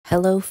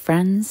Hello,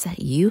 friends.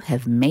 You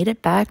have made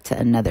it back to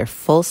another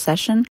full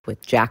session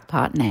with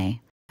JackPot and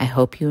A. I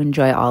hope you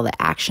enjoy all the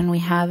action we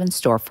have in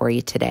store for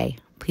you today.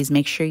 Please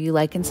make sure you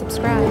like and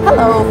subscribe.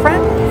 Hello,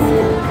 friends,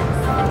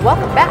 and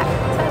welcome back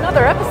to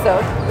another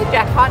episode with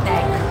JackPot and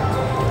A.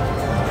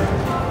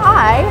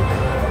 I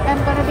am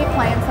going to be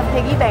playing some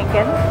Piggy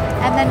Bankin,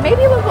 and then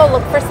maybe we'll go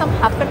look for some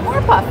Huff and More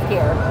Puff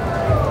here.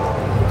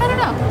 I don't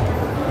know.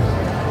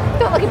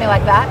 Don't look at me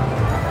like that.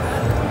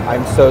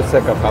 I'm so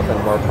sick of Huff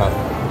and More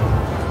Puff.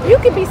 You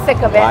could be sick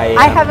of it.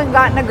 I haven't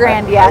gotten a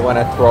grand yet. I want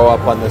to throw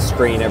up on the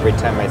screen every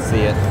time I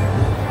see it.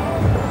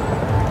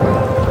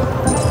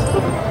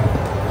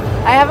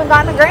 I haven't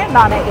gotten a grand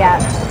on it yet.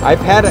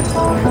 I've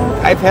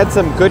had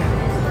some good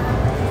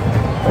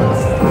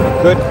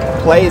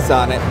plays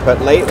on it, but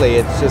lately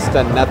it's just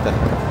done nothing.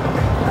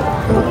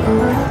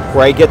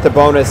 Where I get the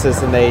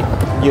bonuses and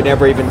you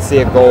never even see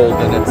a gold,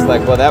 and it's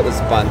like, well, that was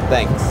fun,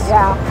 thanks.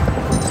 Yeah.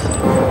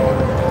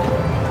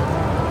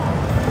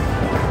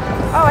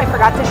 Oh, I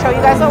forgot to show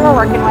you guys what we're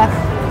working with.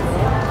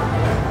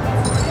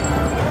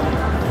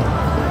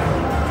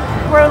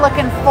 We're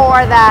looking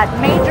for that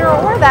major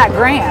or that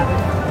grand.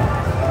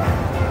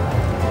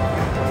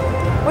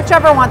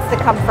 Whichever wants to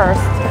come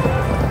first.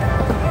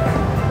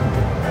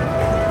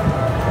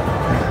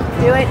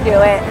 Do it, do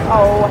it.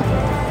 Oh.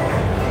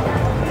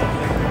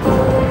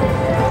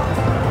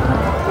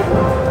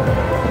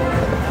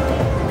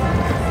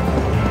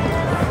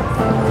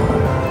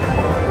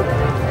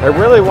 I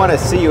really want to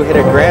see you hit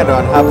a grand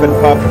on Huff and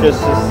Puff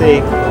just to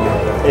see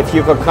if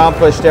you've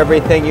accomplished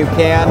everything you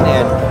can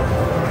and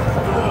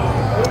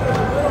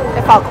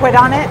if I'll quit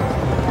on it?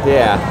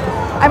 Yeah.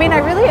 I mean, I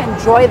really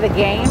enjoy the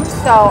game,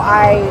 so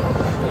I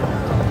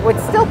would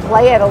still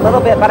play it a little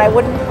bit, but I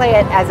wouldn't play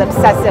it as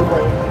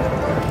obsessively.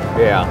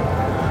 Yeah.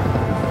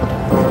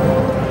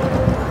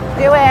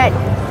 Do it.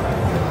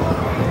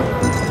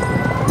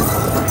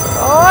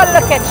 Oh,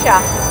 look at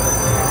ya.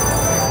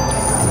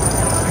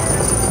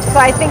 So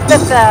I think that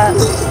the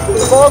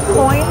gold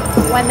coins,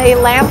 when they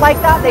land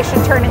like that, they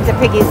should turn into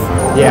piggies.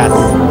 Yes,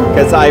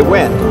 because I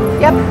win.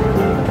 Yep.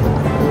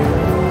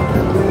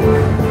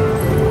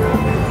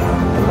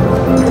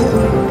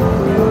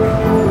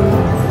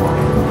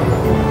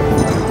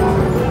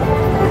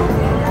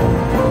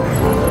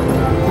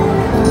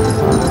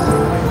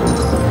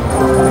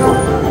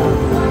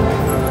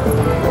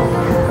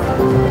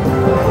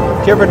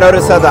 Do you ever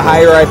notice how the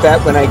higher I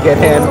bet when I get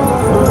in,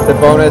 the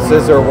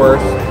bonuses are worse?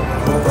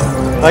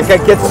 Like I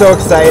get so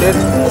excited.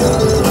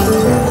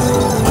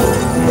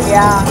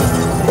 Yeah.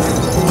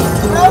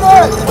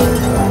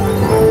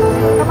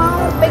 Come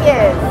on,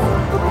 Piggies.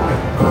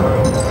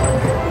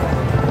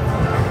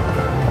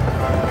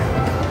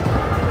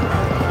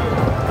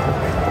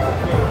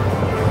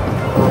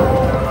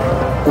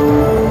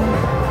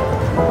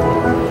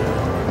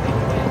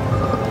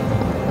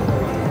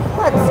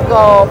 Let's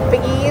go,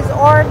 Piggies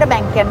or the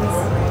Bankins.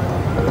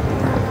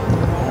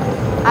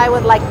 I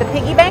would like the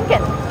Piggy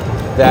Bankin.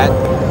 That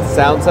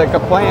sounds like a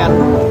plan.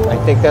 I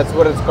think that's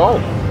what it's called.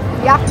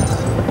 Yeah.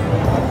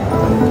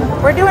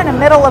 We're doing a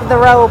middle of the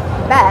row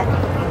bet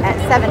at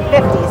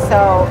 750,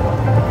 so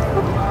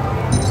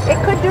it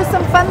could do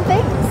some fun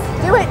things.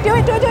 Do it, do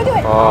it, do it, do it, do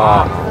it.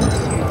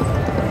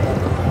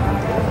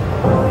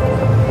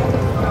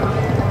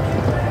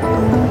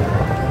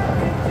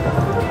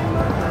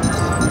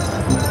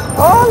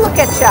 Oh, look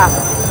at ya.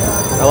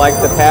 I like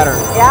the pattern.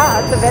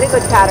 Yeah, it's a very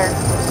good pattern.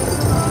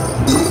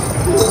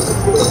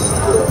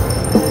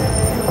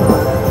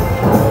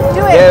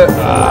 Do it.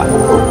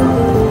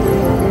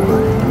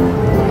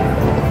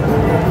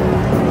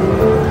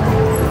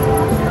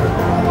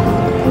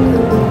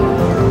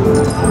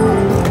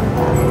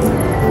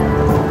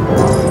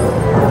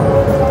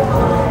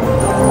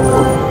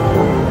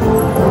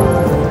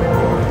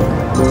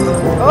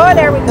 Oh,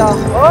 there we go.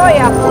 Oh,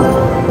 yeah.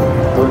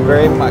 Doing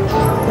very much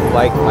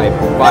like my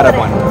bottom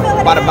one.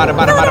 Bottom.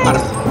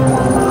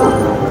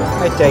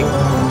 I take.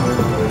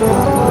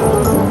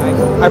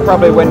 I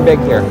probably win big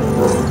here.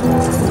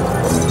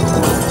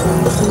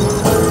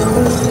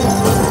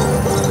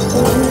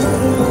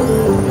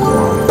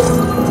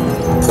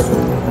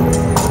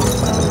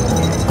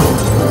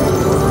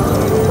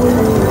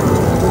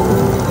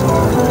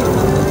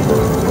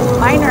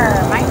 Minor.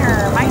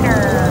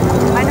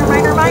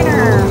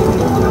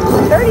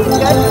 30 is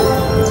good.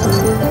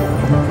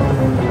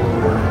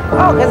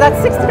 Oh, because that's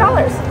 $60.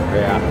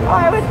 Yeah. Oh,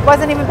 I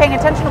wasn't even paying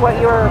attention to what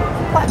you were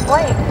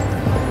playing.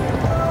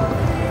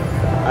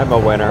 I'm a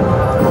winner.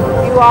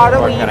 You are a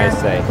winner. What can I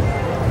say?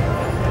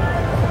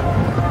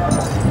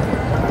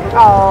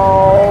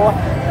 Oh,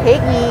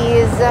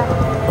 Piggies.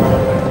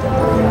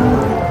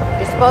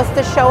 You're supposed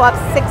to show up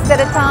 6 at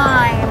a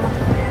time.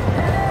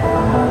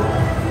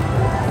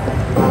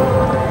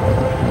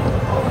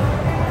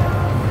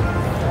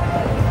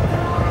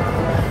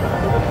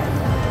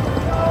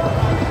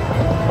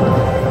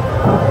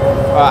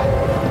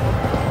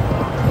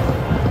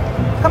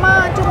 Come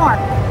on, 2 more.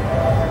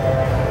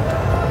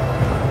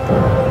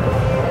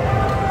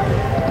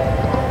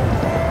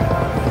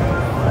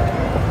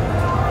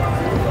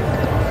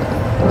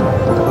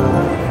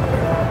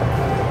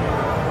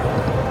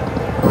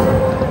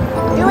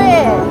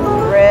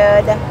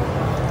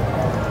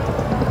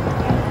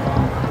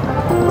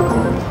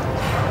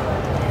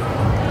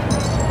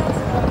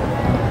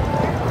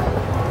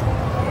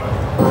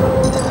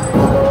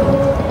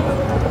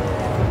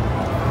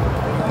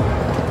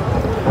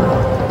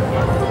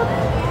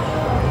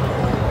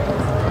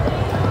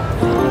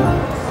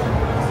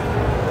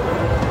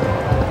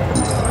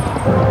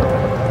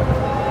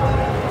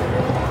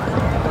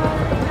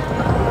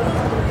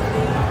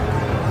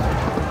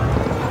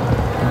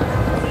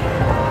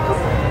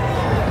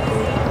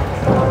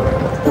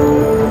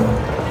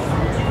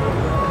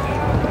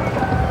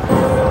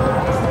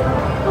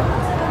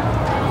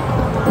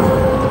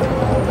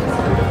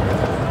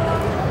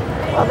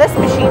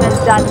 machine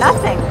has done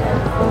nothing.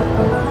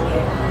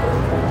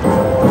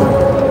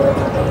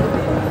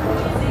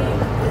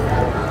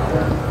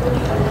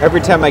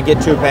 Every time I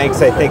get 2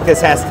 banks, I think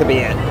this has to be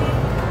it.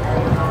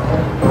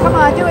 Come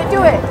on, do it,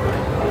 do it.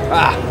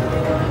 Ah.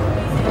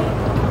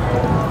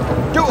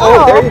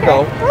 Oh, there okay. you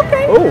go.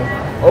 Okay. Oh,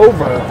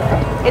 over.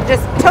 It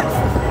just took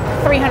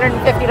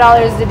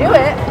 $350 to do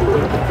it.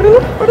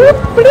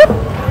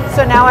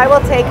 So now I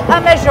will take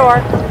a measure.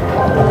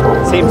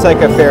 Seems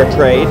like a fair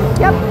trade.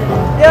 Yep.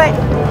 Do it.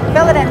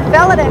 Fill it in.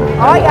 Fill it in.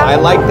 Oh, yeah. I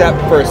like that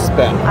first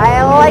spin.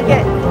 I like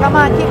it. Come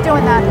on, keep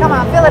doing that. Come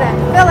on, fill it in.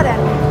 Fill it in.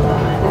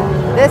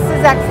 This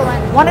is excellent.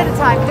 One at a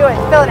time. Do it.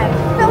 Fill it in.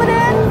 Fill it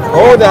in.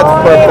 Oh, that's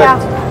perfect.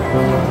 Yeah.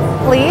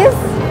 Please?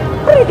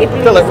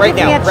 Fill it right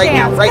Give me now. a Right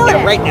now. chance. Right Fill it now.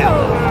 in. Right now.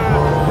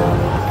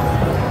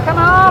 Come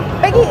on,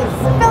 Piggies.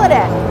 Fill it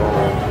in.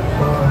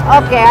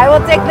 Okay, I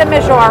will take the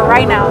measure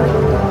right now.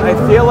 I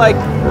feel like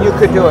you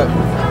could do it.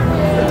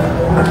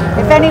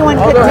 If anyone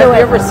could Although, do have it.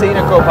 you ever seen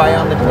it go by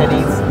on the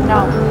pennies?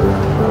 No.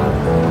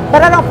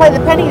 But I don't play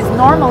the pennies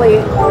normally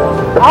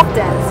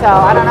often, so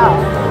I don't know.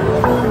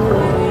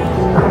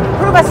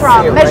 Prove us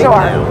wrong. Measure.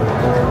 Right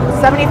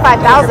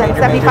 75,000,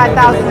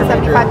 75,000,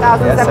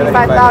 75,000,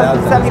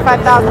 75,000,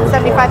 75,000,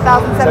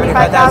 75,000,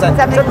 75,000,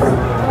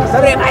 75,000.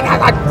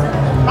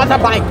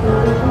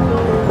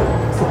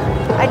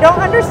 I don't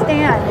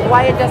understand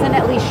why it doesn't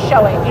at least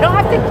show it. You don't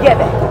have to give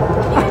it.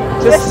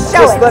 Just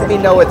show it. let me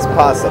know it's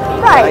possible.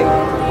 Right.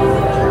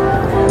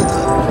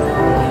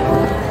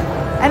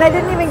 And I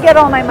didn't even get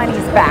all my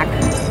monies back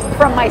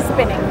from my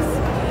spinnings.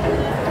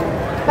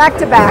 Back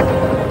to back.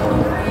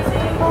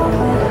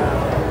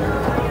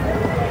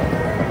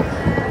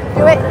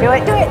 Do it, do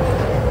it, do it.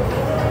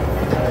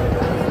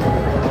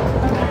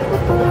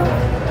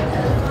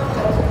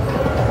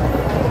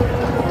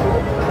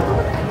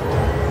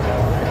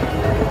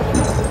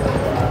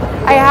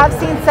 I have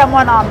seen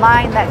someone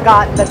online that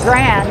got the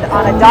grand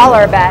on a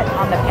dollar bet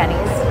on the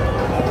pennies.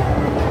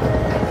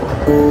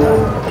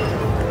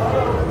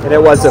 And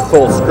it was a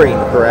full screen,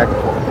 correct?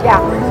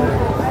 Yeah.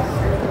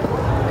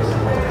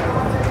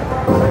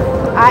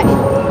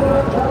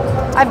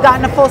 I've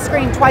gotten a full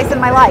screen twice in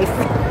my life.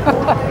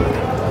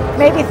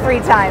 Maybe 3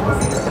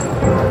 times.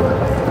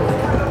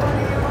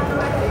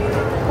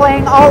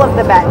 Playing all of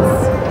the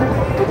bets.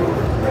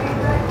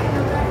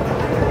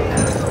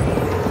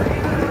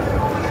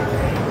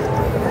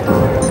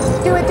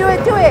 Do it, do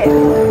it, do it.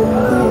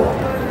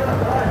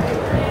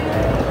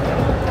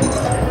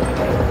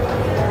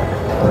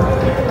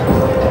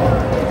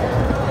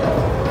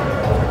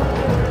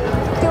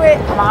 Do it,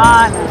 come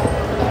on.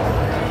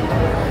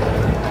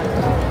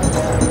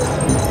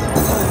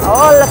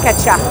 Oh, look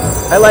at ya.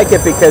 I like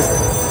it because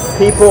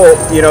people,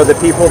 you know, the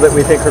people that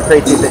we think are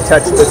crazy that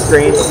touch the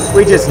screen,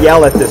 we just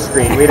yell at the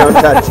screen. We don't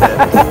touch it.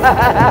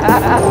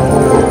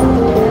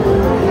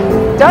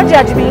 Don't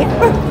judge me.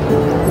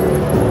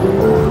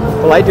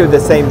 Well, I do the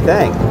same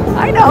thing.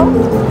 I know.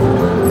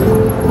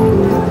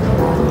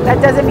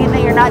 That doesn't mean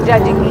that you're not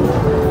judging me.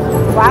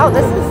 Wow,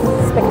 this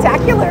is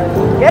spectacular.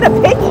 Get a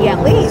piggy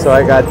at least. So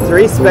I got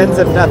 3 spins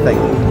of nothing.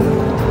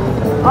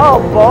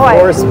 Oh boy.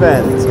 4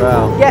 spins.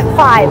 Wow. Get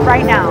 5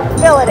 right now.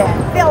 Fill it in.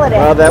 Fill it in.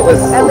 Well, that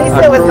was at least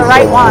it was the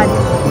right one.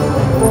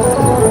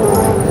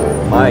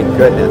 My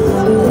goodness.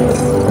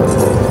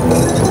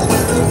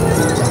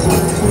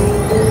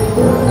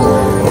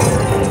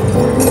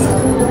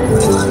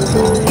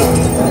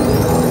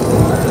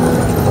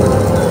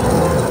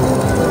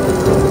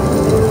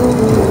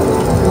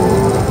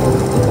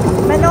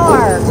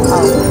 Manure.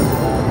 Oh.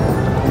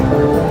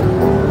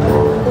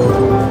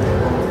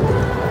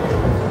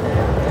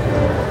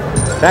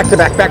 Back to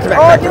back, back to back,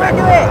 Oh, back do to it, back.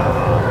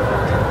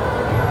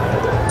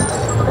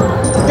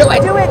 do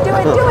it. Do it, do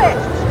it, do it.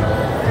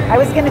 I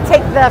was going to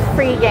take the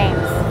free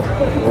games.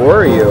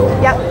 Were you?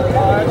 Yep.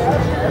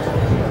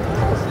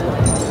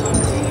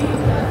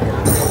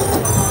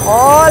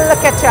 Oh,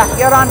 look at you.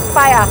 You're on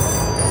fire.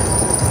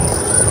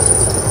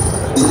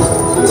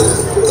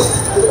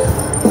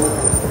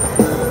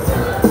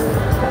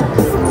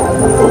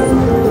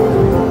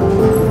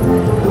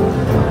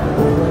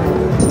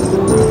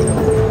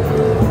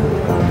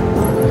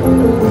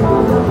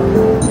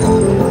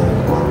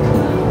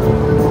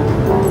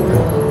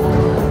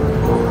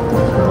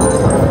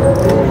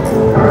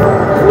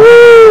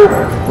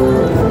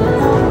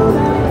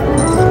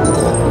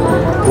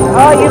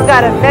 Oh, you've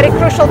got a very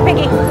crucial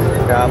piggy.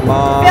 Come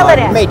on. Fill it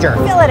in. Major.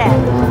 Fill it in.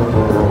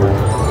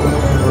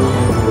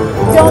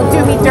 Don't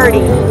do me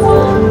dirty.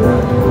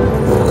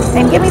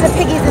 And give me the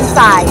piggies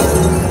inside.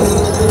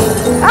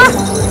 Ah!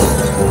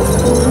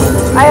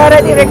 I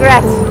already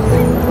regret.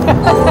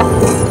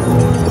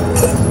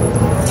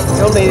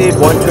 You only need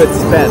 1 good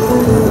spin.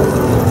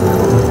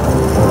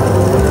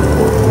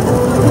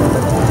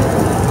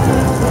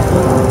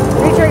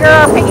 Retrigger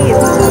our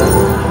piggies.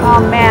 Oh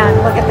man,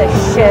 look at this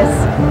shiz.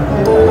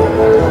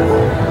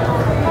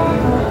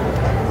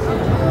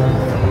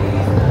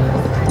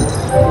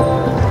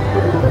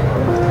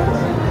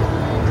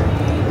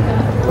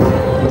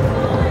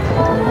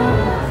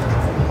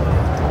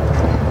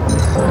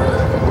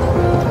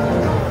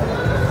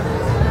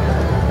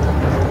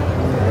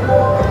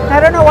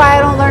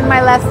 learned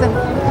my lesson.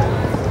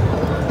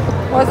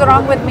 What's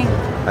wrong with me?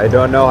 I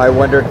don't know. I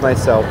wondered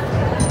myself.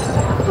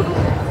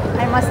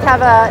 I must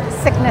have a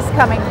sickness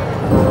coming.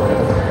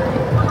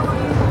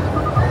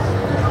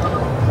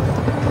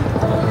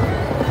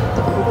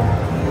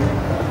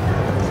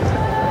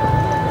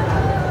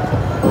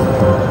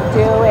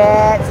 Do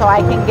it so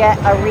I can get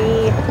a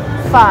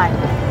refund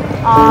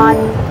on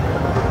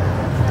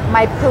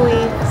my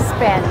pooey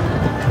spin.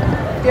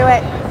 Do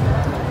it.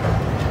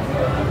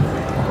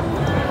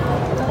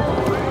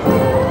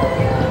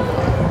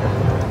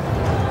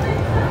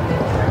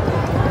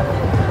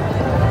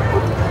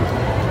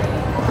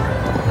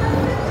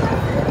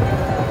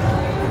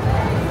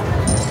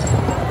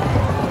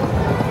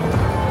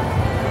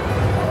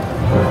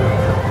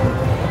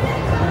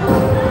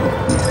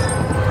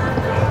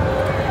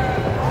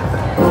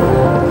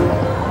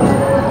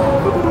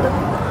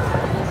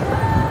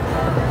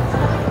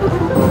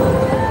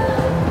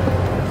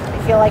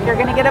 I feel like you're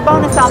gonna get a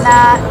bonus on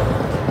that.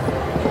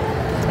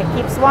 It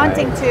keeps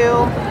wanting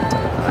to.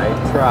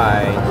 I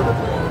tried.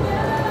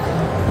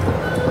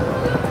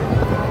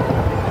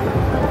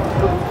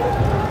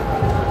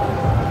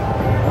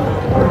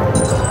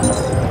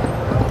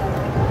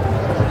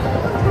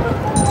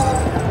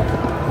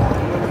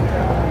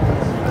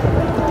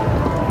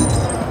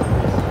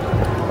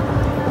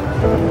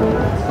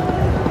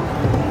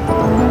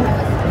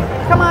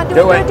 Come on,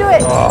 do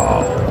it.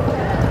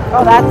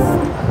 Oh,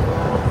 that's...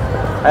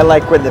 I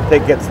like when the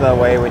pig gets in the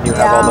way when you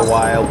have all the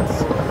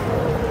wilds.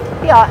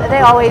 Yeah, they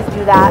always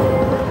do that.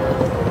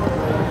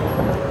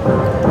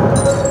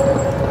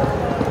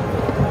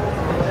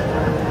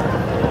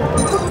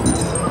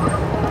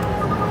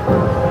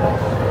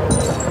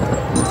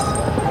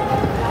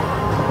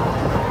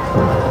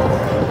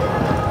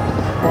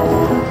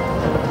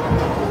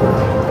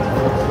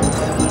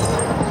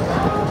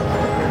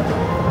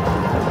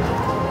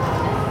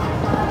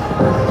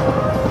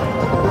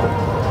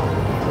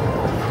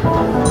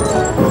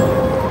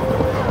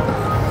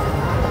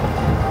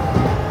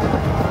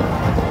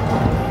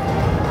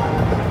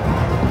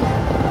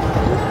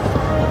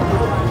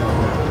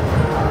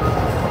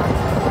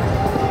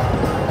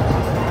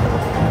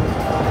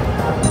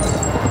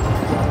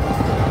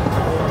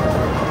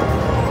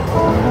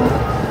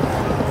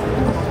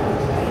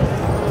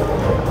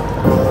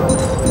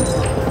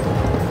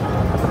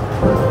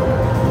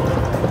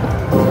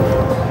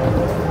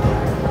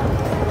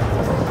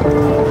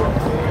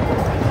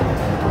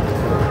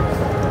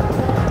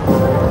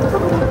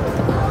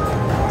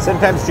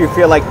 Sometimes do you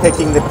feel like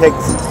picking the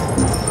pigs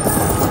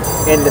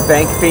in the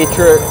bank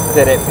feature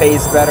that it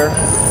pays better?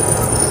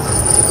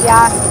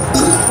 Yeah.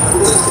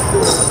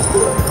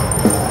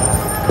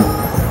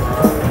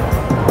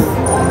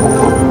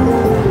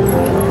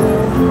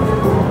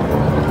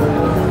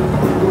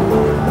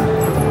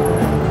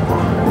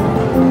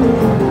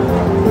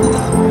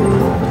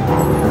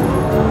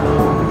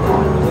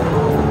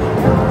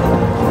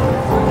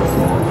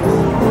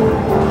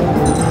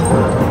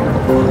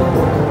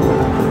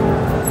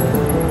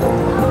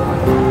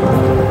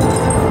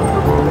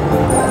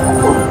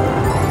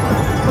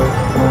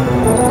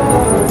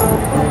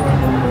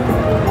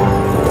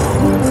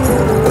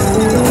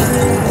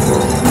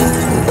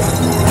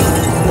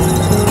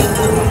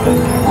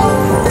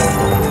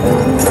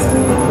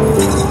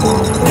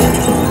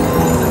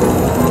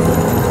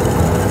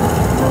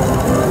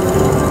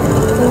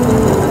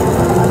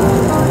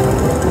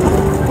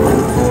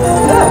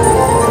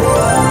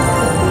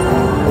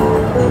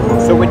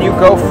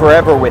 Go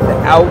forever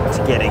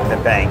without getting the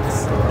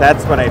banks.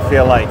 That's when I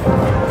feel like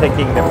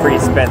picking the free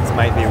spins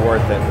might be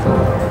worth it.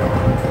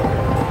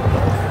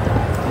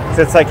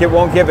 So it's like it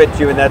won't give it to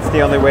you, and that's the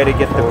only way to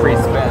get the free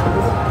spins.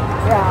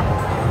 Yeah.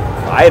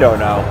 I don't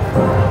know.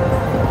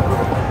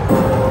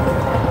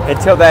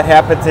 Until that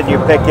happens and you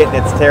pick it and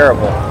it's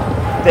terrible.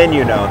 Then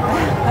you know.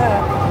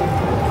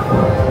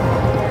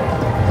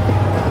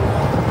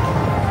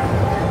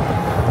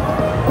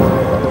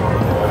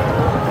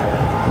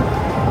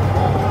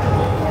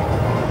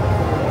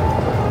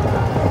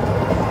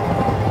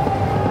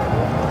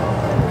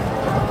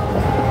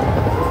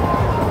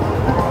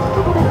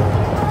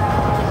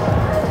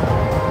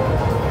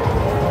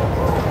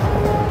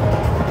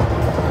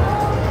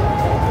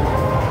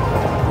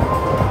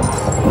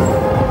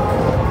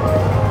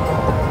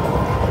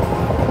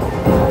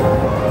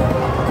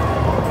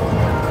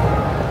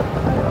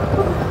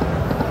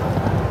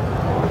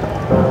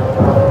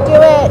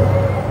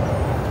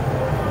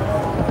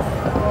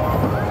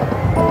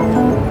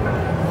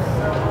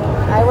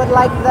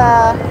 Like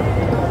the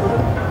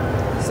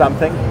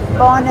something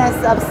bonus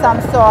of some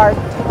sort,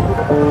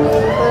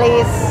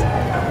 please.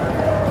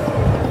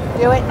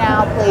 Do it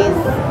now, please.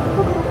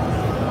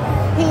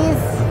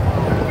 Peace.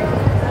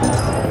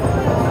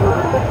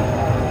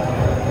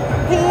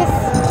 Peace.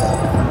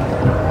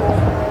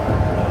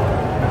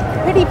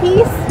 Pretty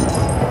peace.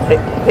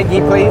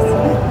 Piggy, please.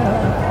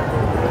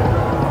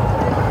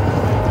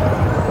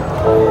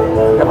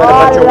 How about a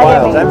bunch of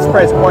wilds? I'm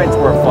surprised points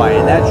were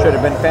flying. That should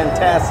have been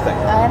fantastic.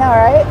 I know,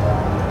 right?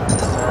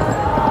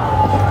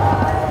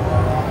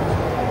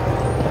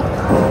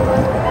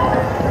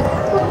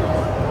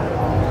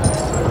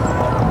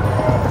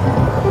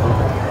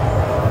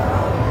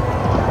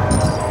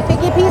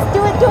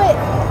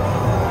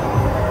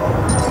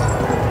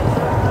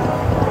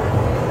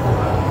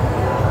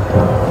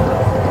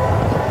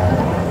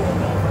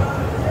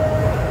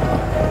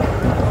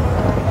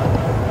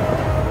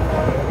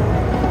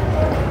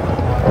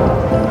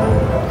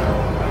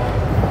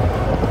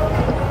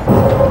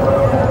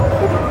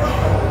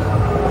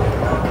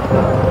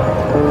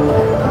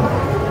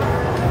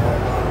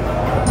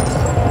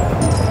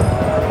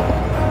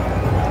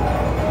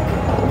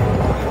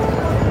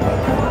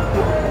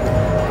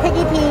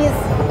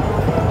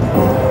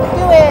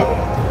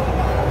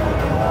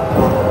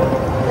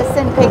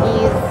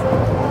 Piggies.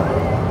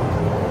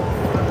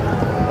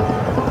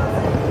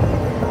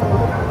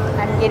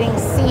 I'm getting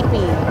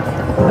sleepy.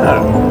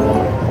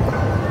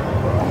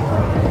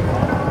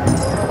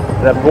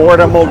 The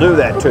boredom will do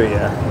that to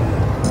you.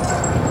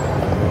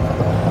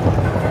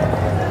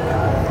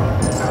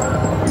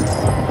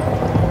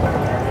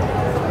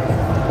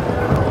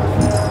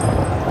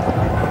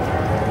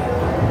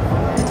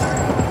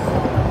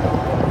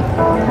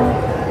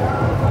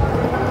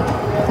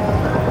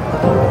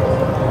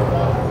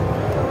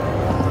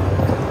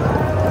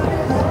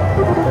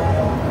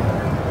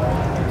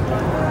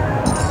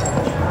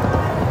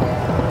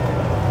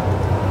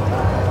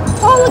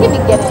 Oh, look at me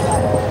getting it.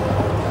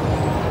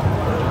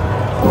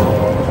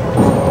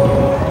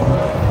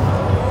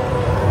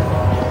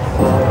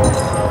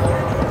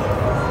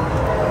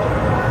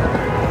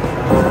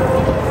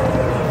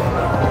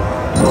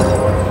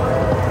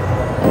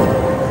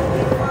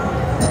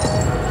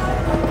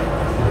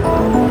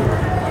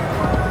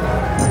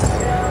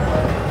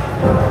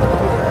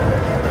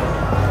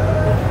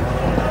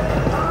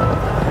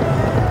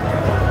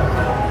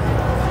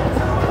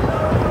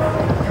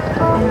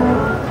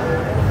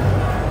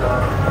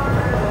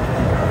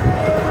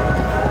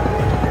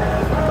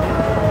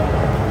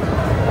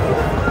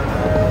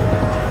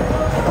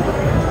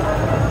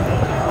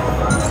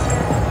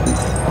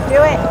 Do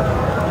it.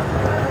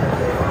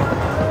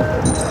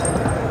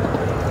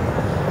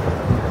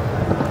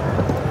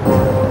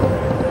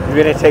 You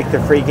gonna take the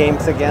free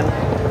games again?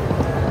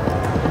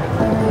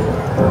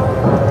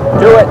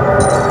 Do it.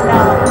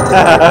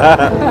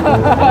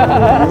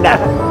 Nah.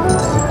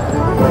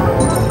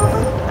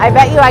 I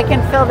bet you I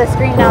can fill the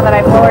screen now that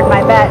I've lowered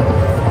my bet.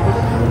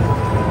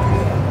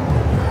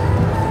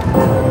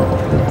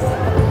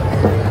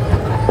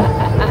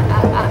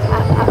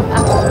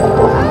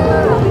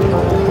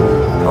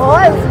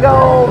 Let's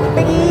go,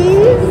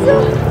 Piggies.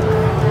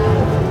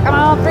 Come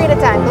on, 3 at a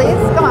time, please.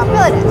 Come on,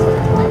 fill it in.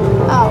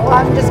 Oh, well,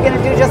 I'm just going to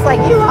do just like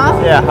you, huh?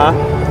 Yeah, huh?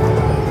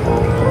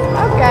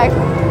 Okay.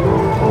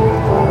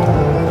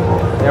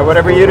 Yeah,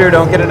 whatever you do,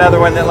 don't get another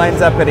one that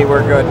lines up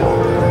anywhere good.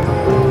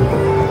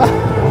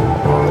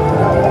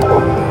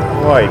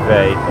 Oy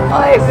vey.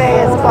 Oy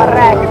vey is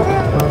correct.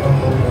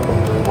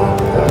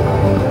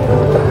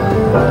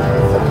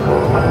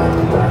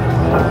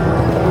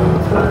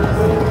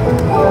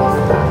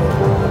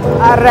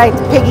 All right,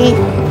 Piggy.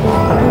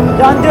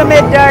 Don't do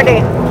me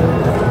dirty.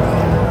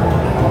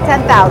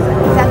 10,000,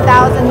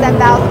 10,000,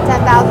 10,000,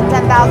 10,000,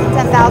 10,000,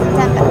 10,000,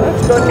 10,000.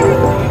 Let's go take it.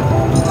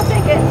 I'll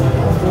take it.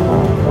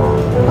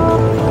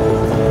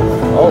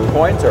 Oh,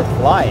 coins are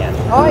flying.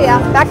 Oh yeah,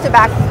 back to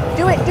back.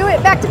 Do it,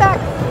 back to back.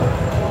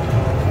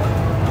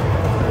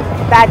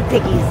 Bad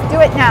Piggies, do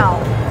it now.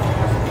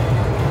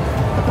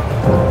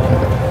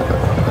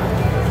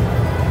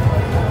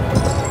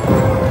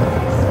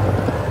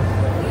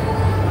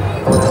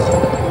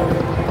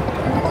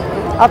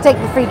 I'll take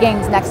the free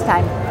games next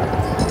time.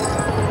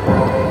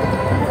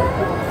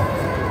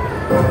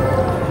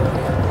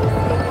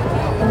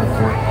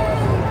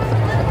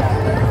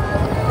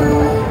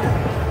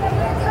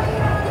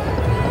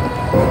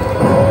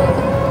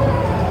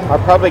 I'll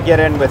probably get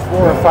in with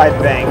 4 or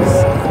 5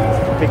 banks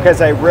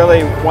because I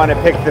really want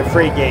to pick the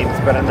free games,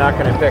 but I'm not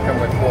going to pick them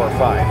with 4 or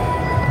 5.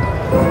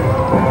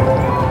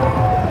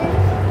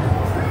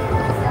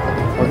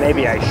 Or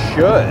maybe I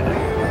should.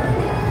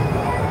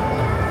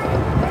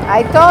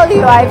 I told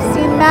you, I've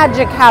seen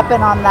magic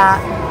happen on that.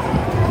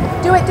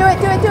 Do it.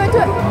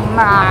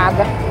 Mag.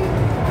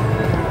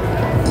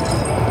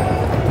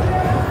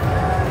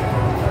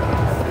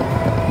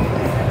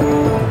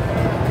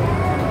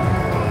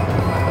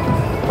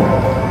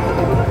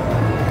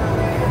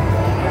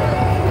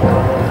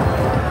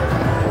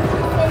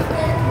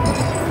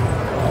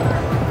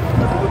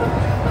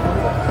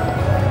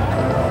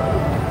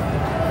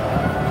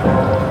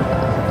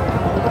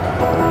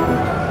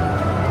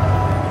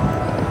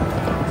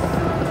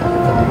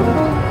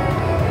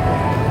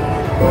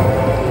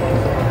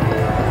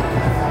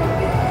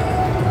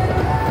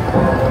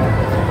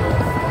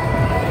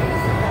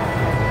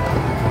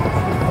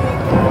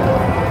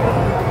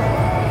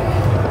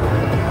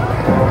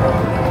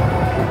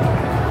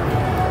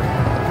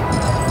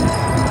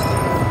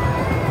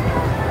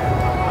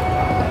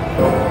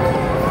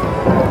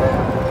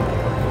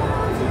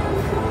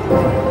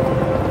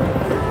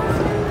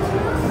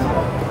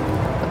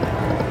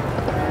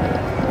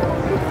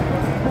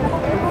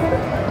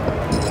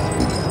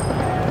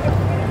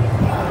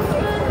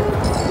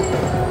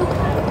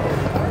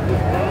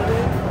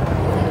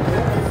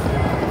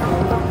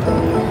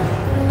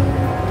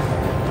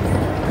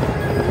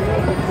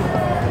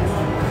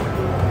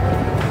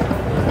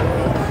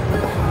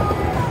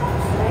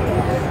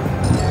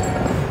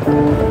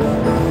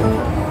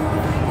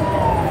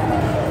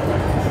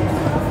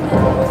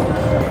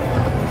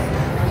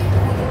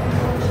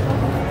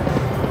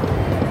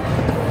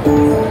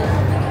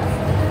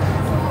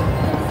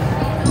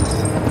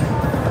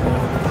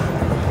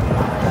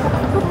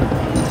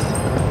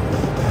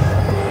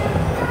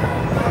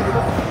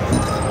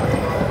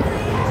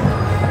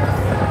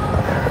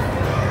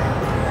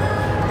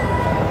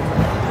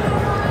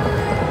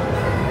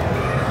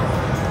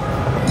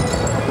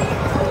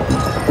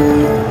 Do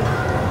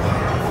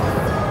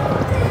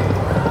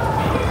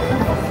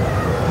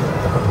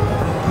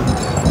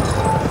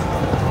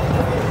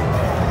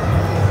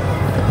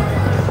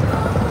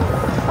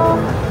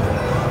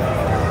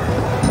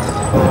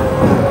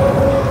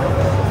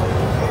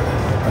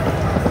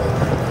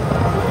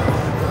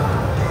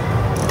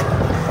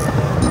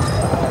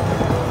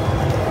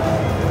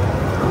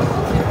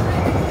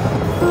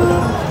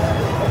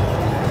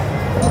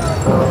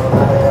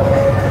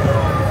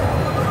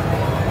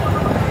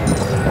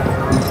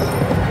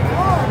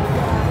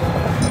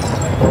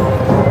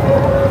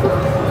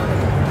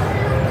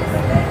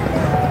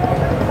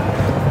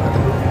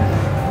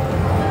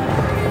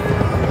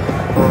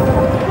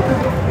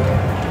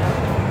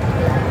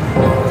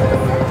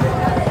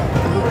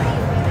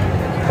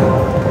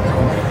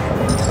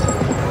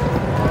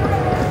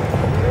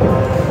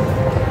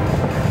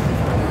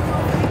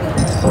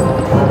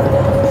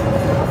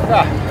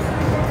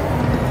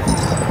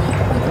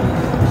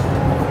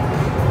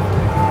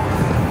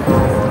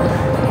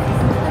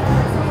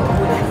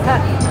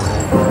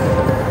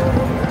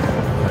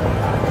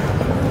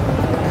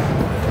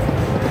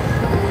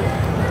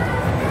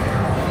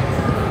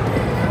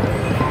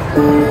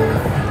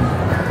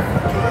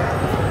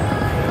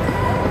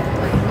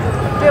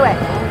it.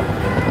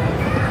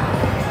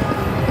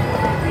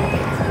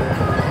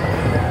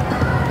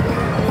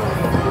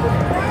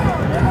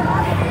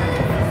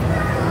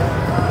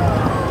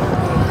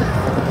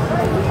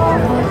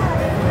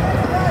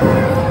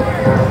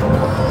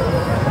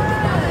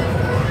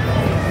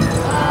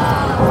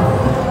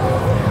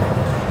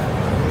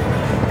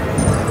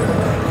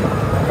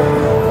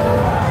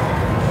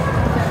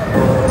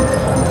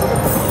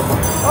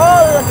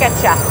 Oh, look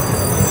at ya.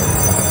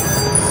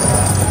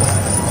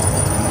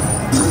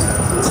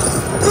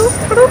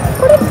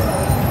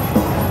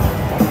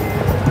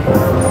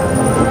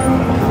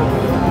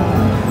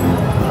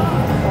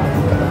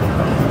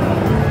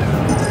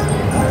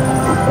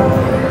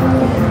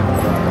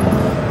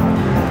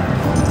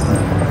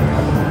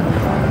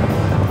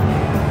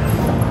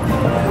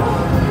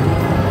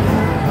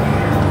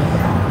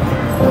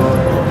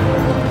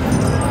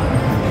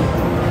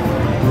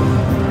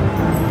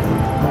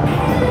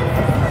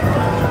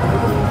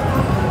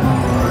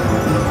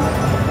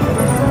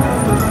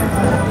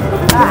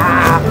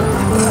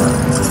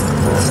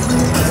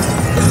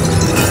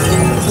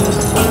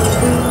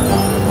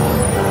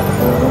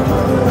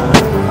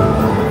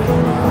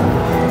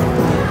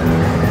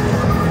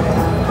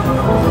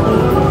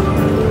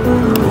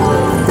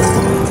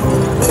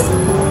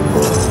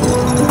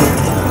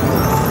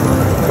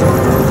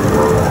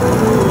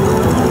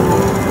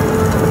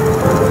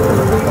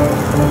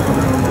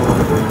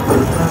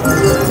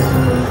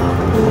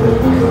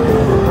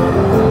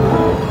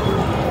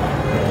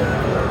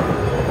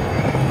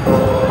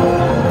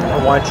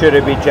 I want you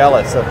to be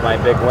jealous of my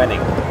big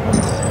winning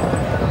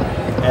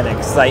and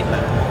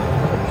excitement.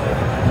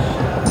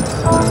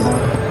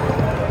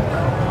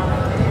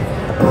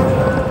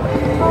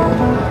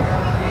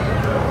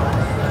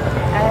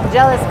 I'm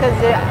jealous because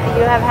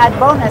you have had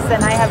bonus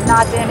and I have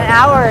not in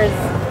hours.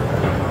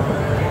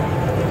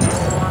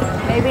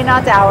 Maybe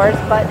not hours,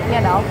 but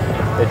you know.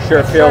 It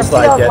sure feels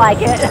like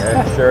it. it.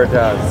 It sure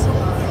does.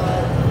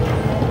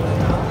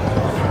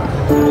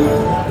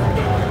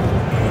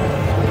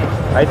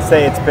 I'd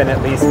say it's been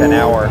at least an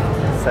hour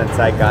since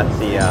I got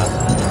the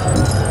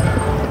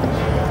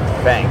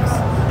banks.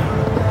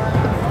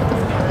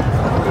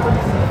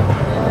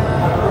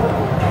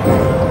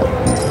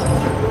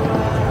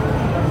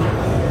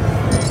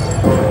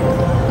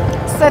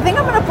 So I think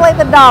I'm going to play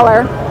the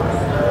dollar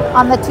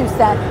on the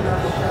 2-cent.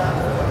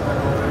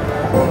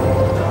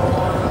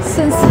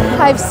 Since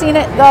I've seen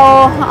it go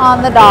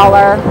on the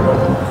dollar.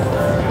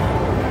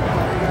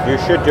 You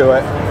should do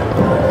it.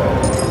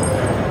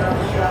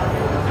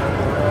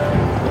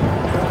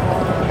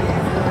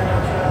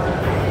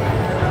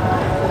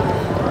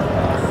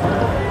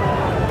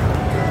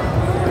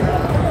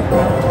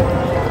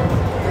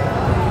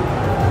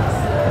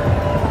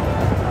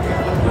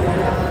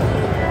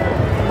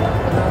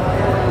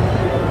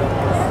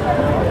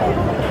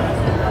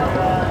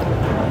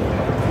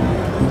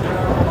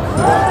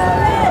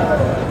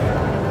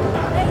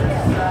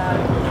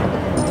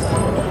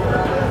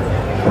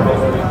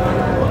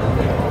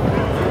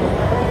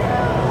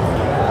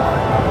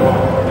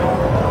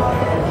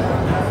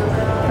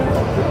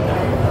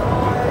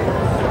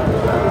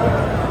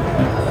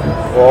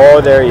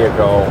 Oh, there you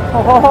go.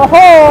 Ho, ho, ho,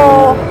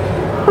 ho.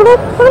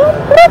 Bloop, bloop,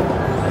 bloop.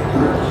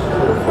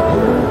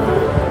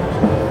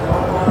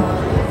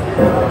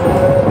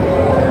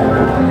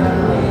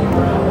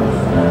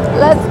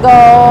 Let's go.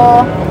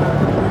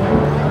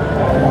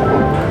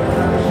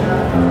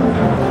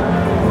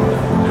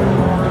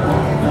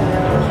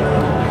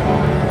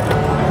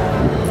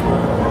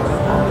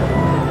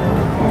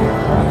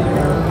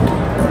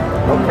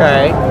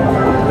 Okay.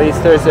 At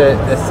least there's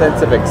a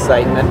sense of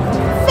excitement.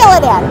 Fill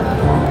it in.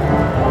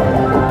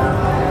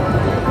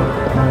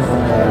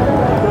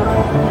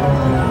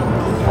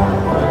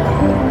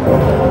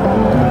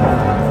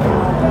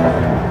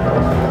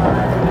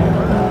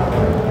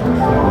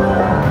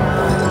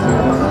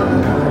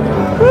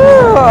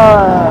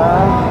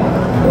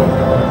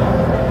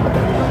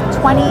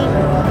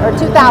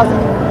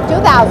 2,000.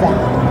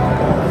 2,000.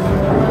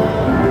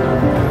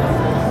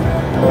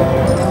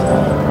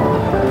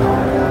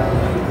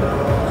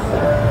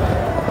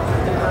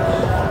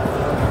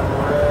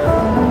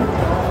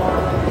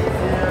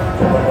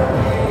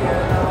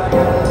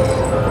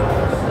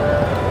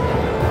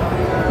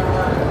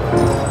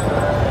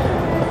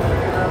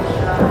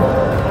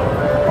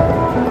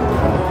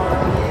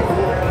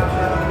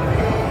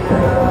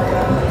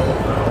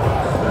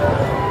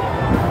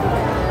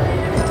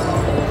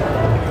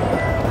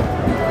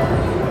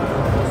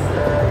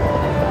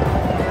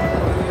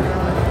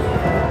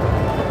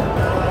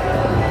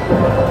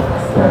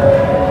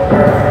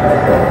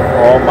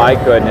 My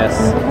goodness.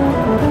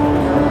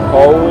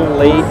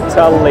 Holy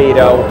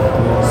Toledo.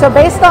 So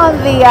based on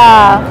the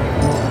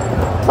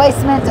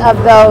placement of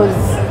those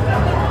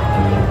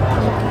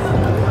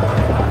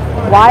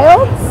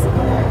wilds,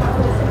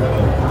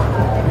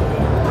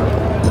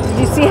 did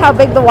you see how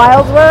big the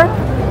wilds were?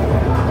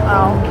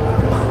 Oh.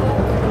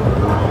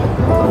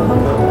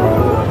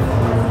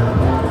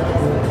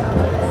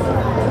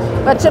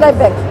 What should I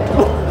pick?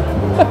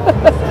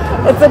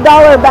 It's $1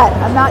 bet.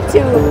 I'm not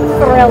too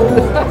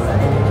thrilled.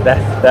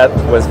 That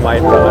was my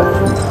thought.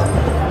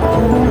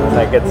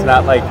 Like, it's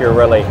not like you're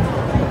really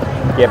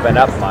giving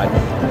up much.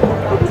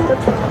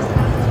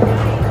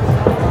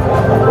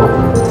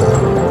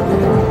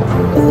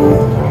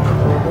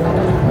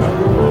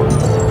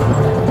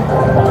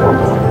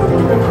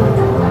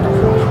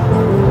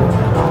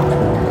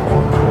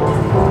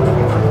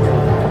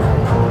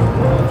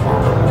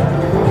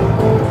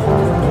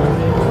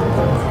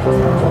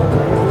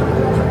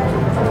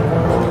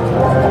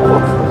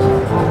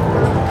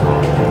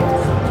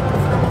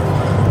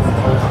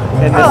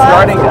 And the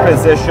starting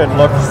position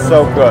looks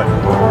so good.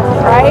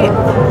 Right?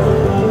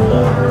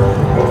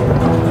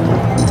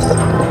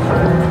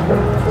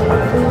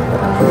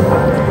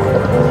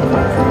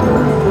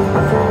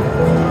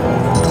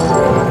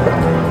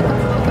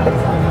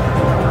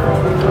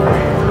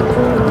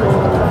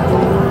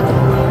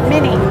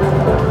 Mini.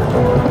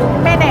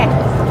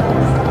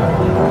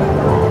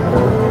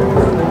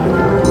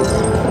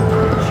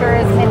 Sure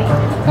is mini.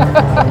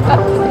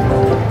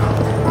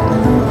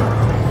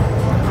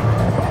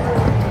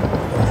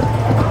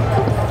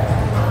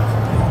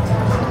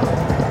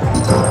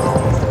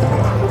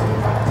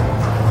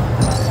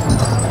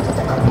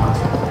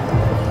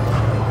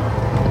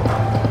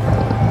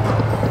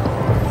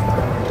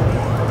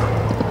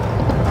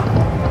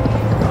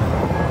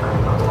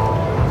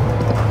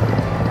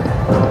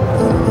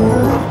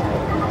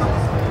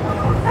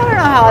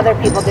 How other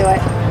people do it.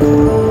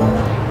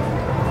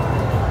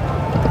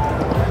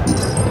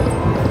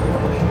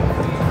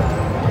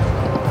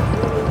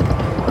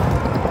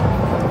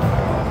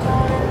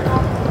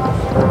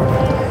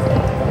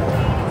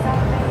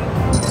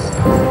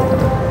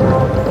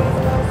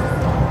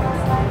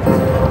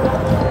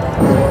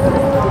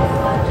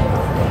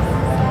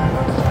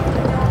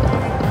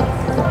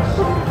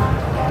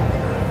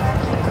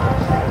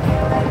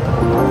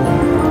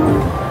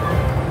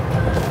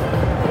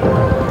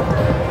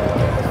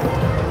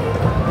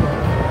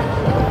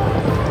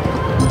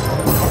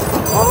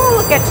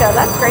 Get you.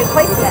 That's great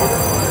placement.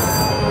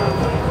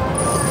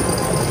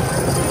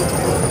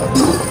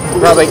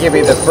 Probably give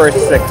me the first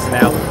 6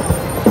 now.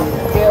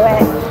 Do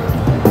it.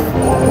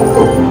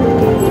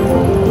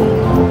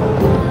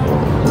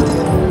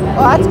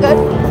 Oh, that's good.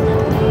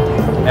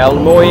 El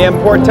muy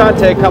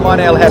importante. Come on,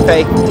 El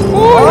Jefe.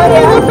 Oh,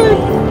 yeah.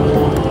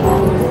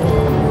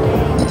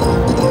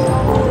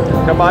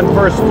 Come on,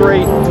 first 3.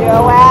 Do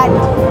it.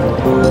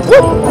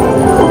 Woo!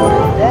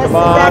 This Come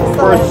on,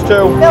 first 2.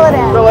 Fill it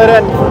in. Fill it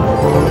in.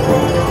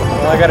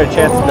 Well, I got a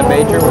chance at the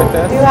major with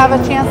this. You have a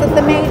chance at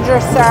the major,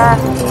 sir.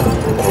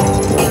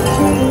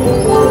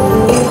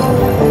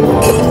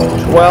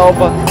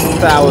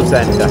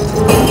 12,000.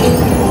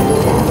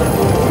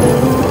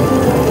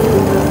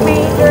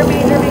 Major.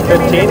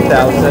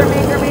 15,000.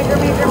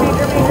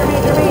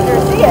 Major.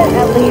 See it,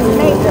 at least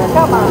major.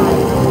 Come on.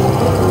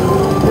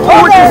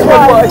 Oh, it just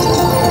went by.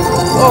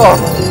 Oh.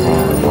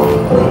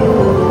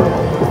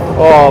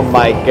 Oh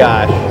my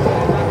gosh.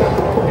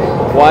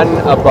 1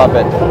 above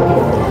it.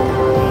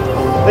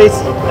 At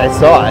least I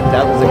saw it.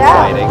 That was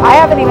exciting. I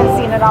haven't even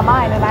seen it on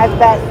mine, and I've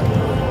bet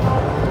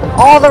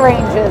all the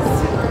ranges.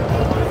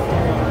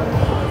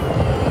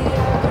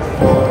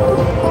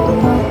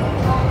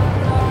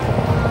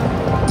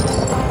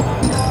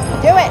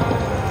 Do it.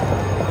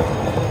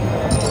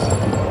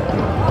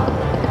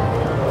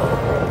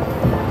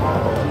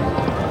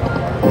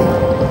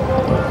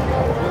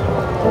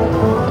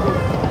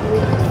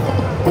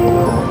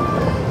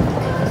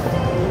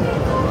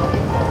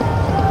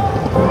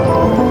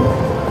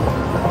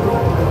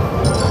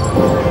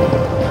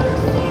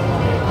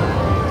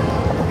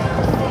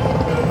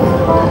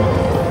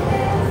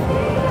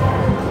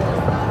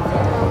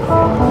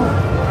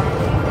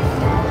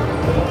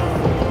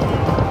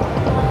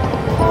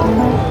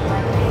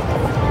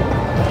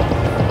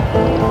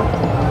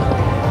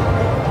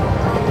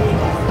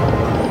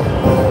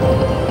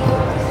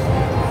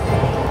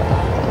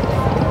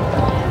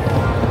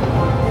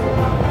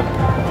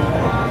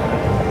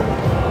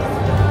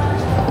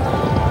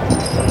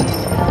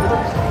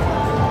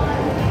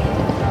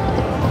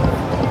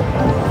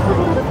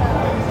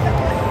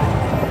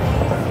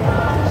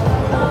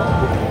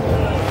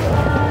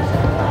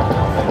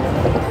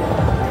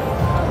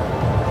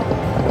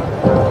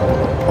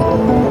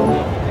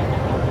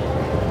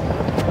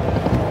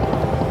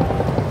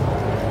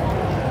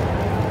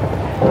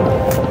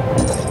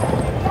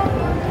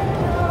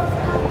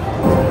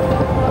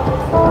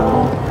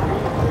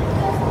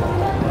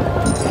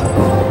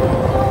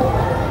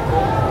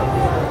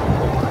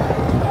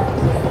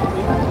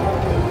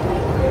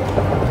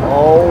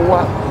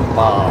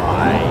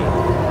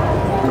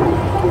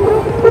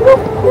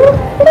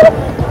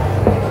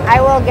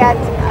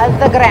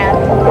 grand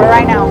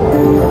right now.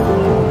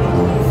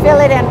 Fill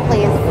it in,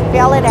 please.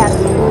 Fill it in.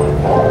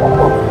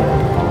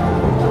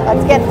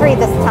 Let's get 3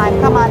 this time.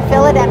 Come on,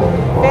 fill it in.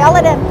 Fill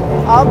it in.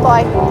 Oh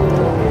boy.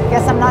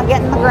 Guess I'm not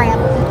getting the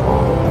grand.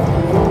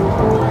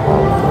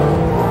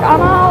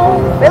 Come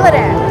on, fill it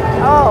in.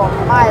 Oh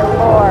my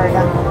Lord.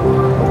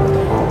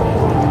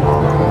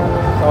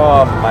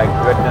 Oh my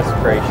goodness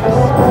gracious.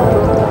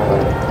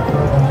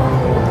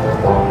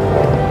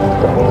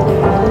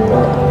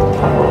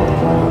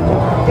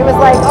 It was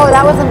like, oh,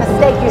 that was a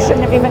mistake. You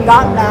shouldn't have even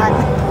gotten that.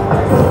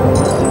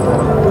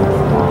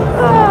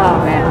 Oh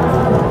man.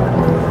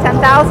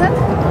 10,000?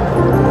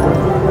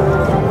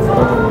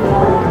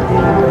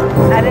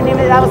 I didn't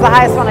even, that was the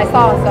highest one I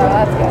saw, so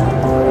that's good.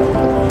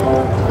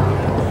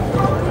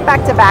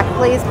 Back to back,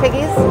 please,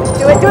 piggies.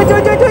 Do it, do it, do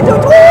it, do it, do it, do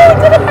it. Woo,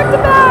 did it back to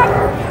back.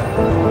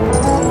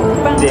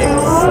 The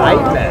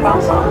excitement.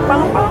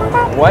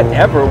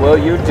 Whatever will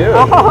you do?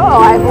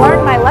 Oh, I've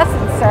learned my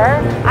lesson, sir.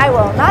 I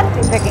will not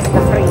be picking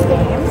the 3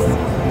 games.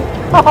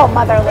 Oh,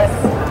 motherless.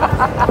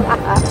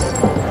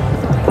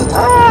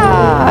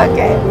 Ah,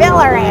 okay,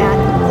 Valorant,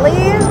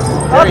 please.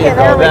 There Okay, you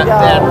there go. we go.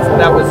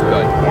 That was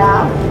good.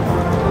 Yeah.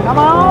 Come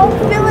on,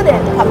 fill it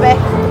in, puppy.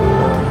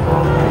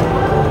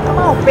 Come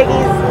on,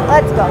 piggies.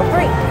 Let's go.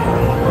 3.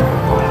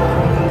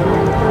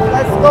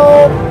 Let's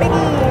go,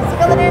 piggies.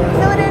 Fill it in,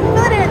 fill it in,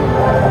 fill it in.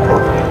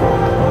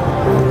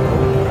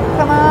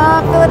 Come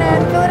on, fill it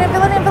in, fill it in,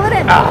 fill it in, fill it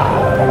in.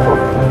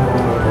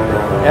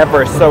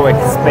 Ever so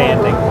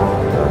expanding.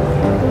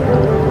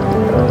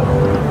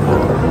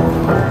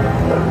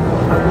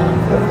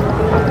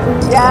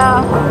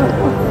 Yeah.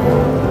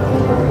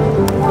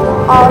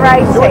 All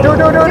right, Do it. it.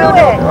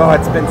 Oh,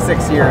 it's been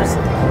 6 years.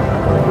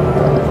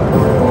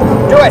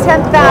 Do it.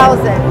 10,000,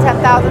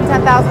 10,000,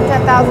 10,000,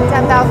 10,000, 10,000,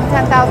 10,000,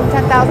 10,000,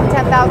 10,000,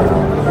 10,000.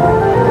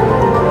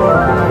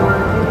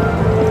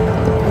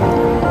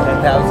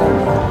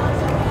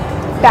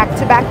 10,000. Back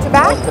to back to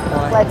back.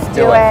 Multiply. Let's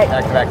do it.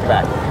 Back to back to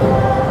back.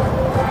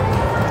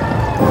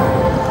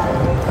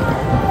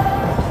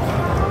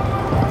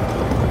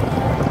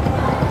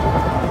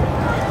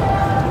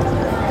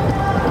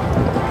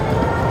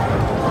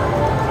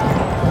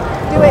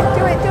 Do it,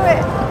 do it, do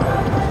it.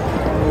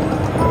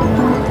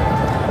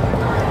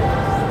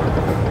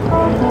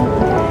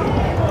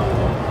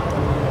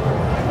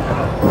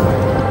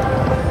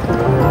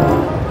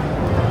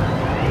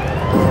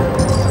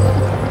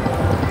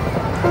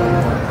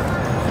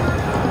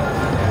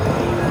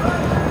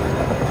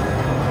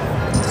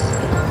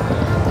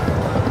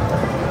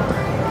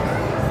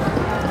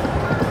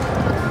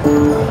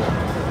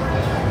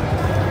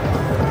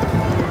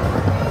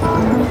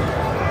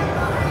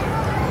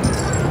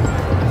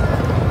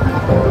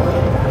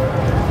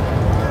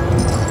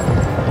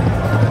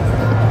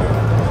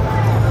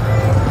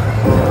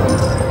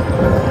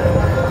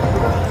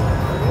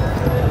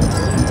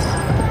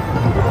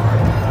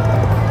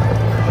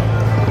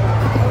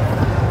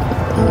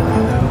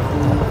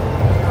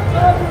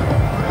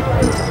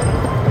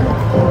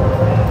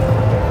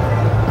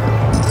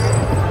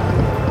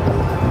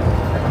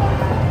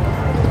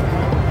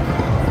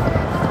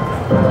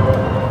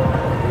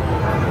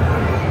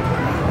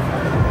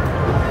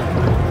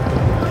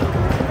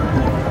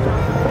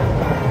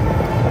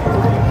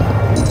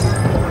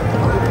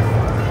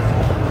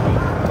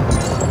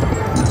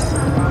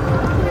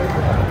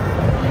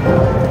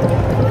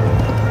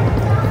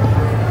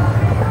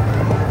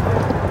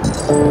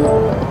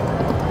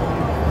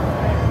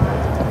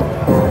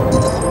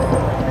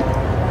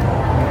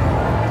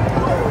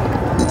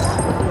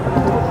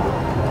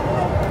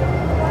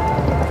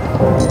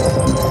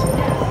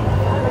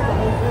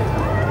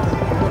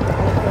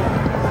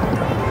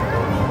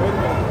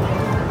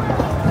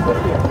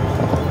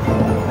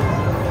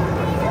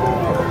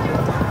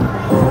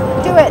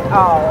 Do it.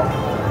 Oh.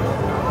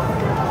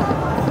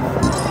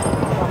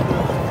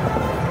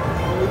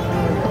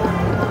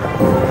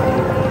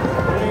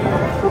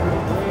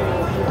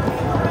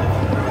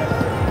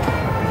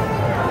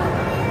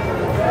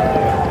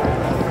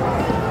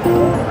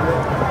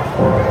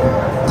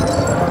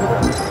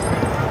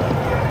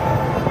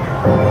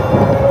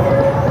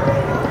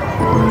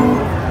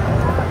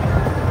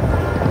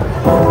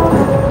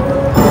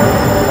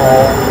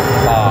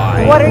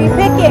 What are you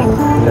picking?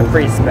 The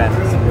free spins.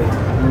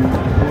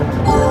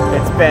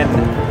 It's been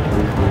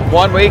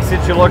 1 week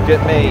since you looked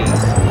at me.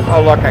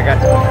 Oh look, I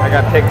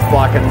got pigs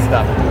blocking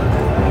stuff.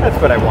 That's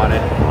what I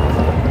wanted.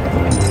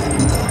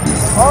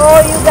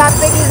 Oh, you got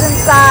piggies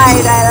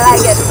inside. I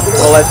like it.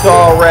 Well, it's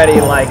already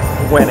like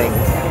winning.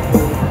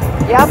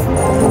 Yep.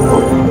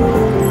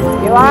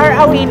 You are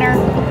a wiener.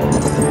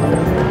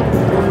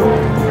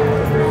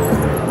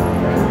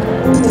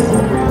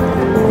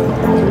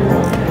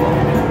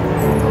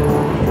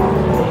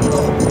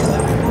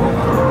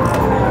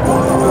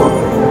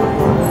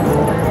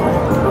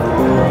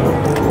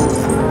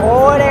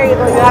 Oh, there you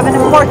go. You have an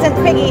important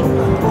piggy.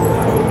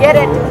 Get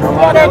it. Come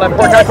on, Get it. Ellen,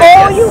 Get it.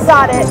 Oh, you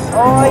got it.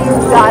 Oh, you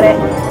got it.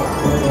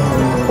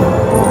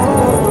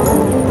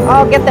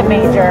 Oh, get the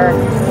major.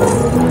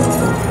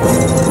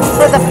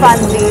 For the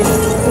funsies.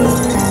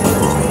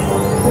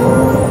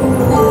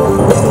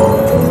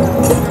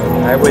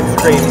 I would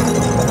scream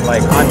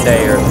like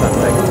Hyundai or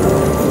something.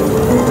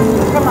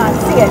 Come on,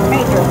 see it.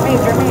 Major,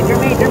 major, major,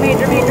 major,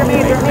 major, major,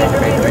 major, major,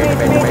 major,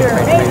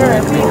 major, major,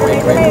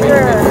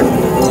 major.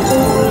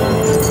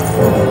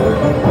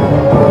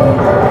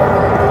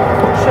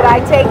 Should I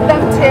take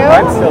them too?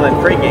 I'm still in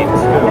free games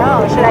too.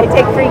 No, should I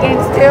take free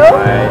games too?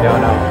 I don't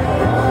know.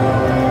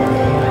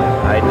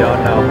 I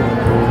don't know.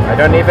 I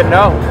don't even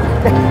know.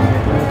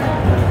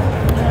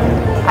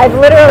 I've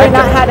literally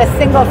not had a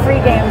single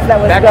free games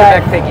that was good.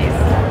 Back-to-back Piggies.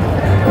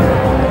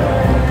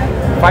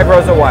 5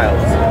 rows of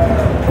wilds.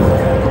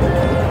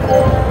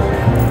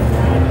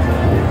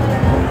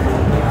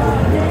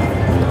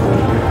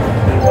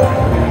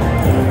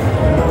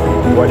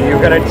 What are you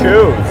gonna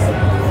choose?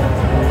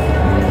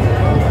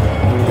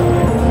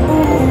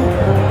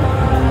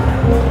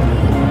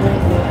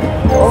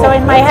 So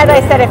in my head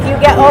I said if you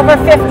get over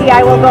 50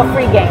 I will go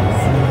free games.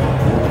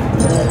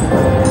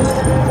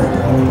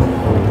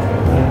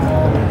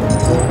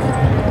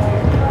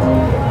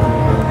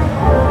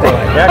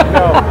 Heck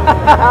no.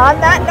 On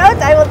that note,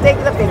 I will take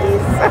the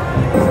Piggies.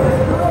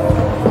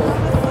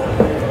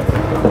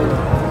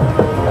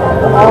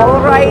 All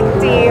right,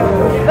 team.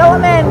 Fill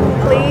them in,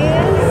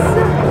 please.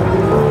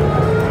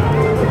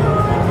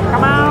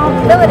 Come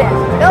on, fill it in.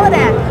 Fill it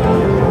in.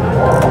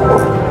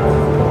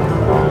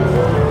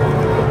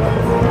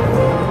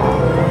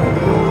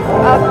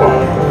 Okay.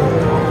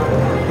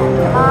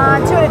 Come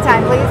on, 2 at a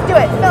time, please. Do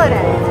it. Fill it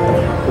in.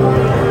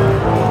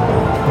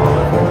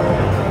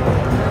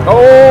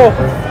 Oh!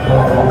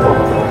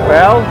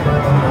 Well,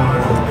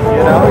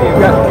 you know, you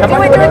got...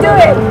 Do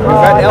it. You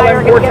got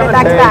Ellen LM4 get it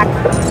back to back.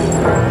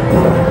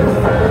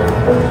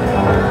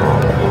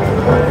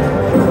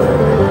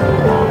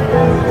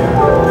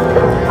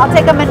 I'll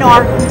take a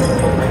Menor.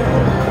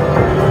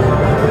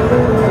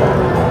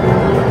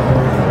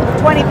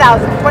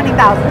 20,000,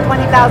 20,000,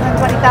 20,000,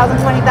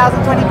 20,000,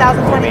 20,000,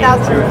 20,000,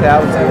 20,000.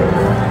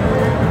 2,000.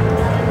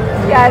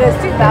 Yeah, it is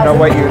 2,000. I don't know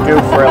what you do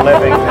for a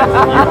living. You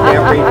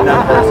can't read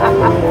numbers.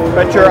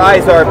 But your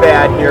eyes are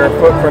bad. You're a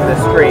foot from the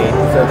screen,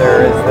 so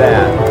there is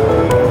that.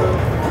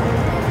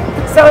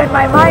 So in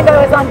my mind,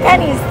 I was on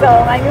pennies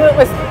still, and I knew it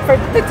was for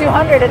the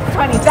 200. It's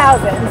 20,000. So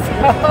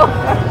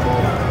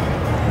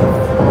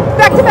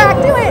back to back,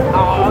 do it.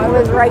 Oh, it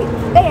was right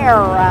there.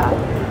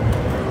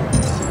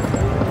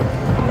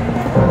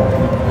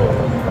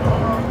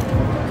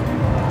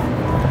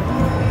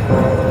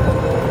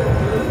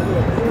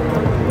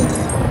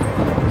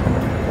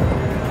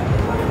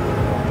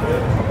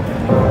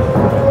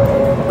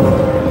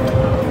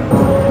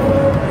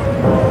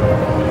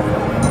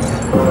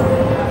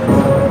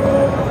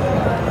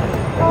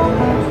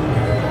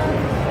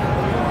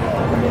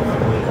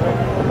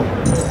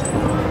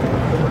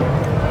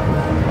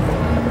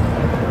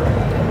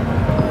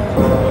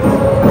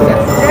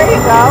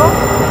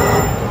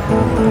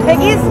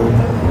 Piggies?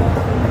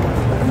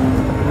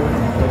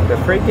 The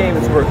free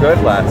games were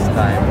good last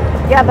time.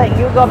 Yeah, but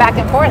you go back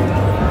and forth.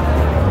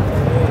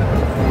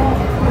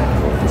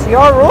 It's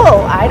your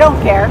rule. I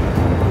don't care.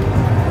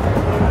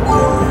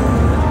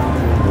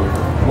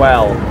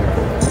 Well.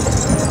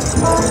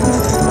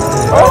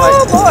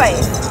 Oh boy.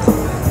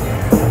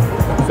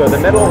 So the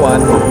middle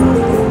one.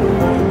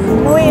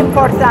 Muy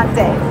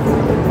importante.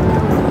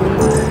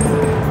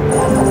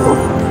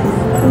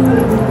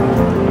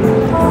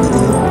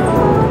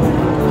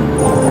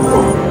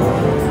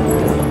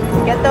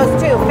 Get those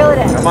two. Fill it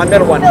in. Come on,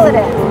 middle one. Fill it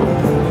in.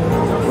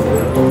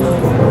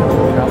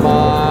 Come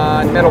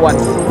on, middle one.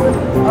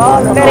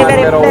 Oh, very,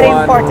 very, middle very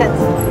one. important.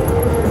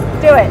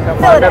 Do it. Come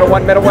Fill on, it middle in.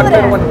 one, middle Fill one, it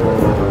middle in. one.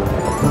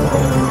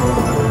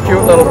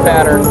 Cute little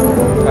pattern.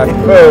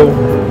 Boo.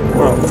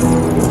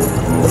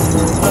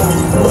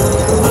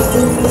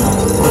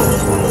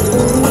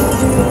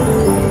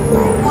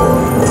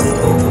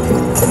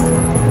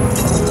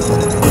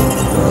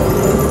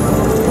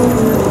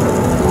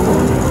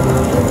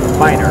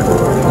 Minor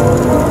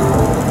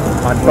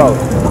on both.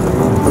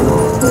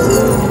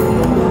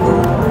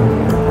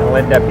 It'll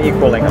end up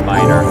equaling a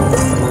minor.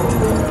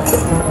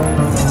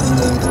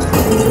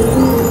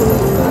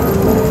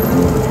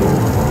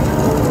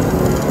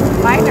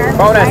 Minor.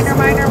 Bonus. Minor,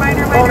 minor, minor,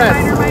 minor, Bonus.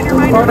 minor, minor,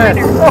 minor, Bonus.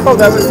 minor. Oh,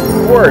 that was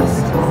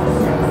worst.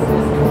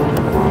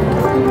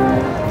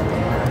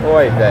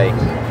 Oy vey.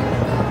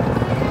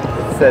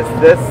 It says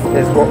this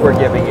is what we're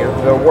giving you.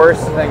 The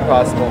worst thing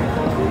possible.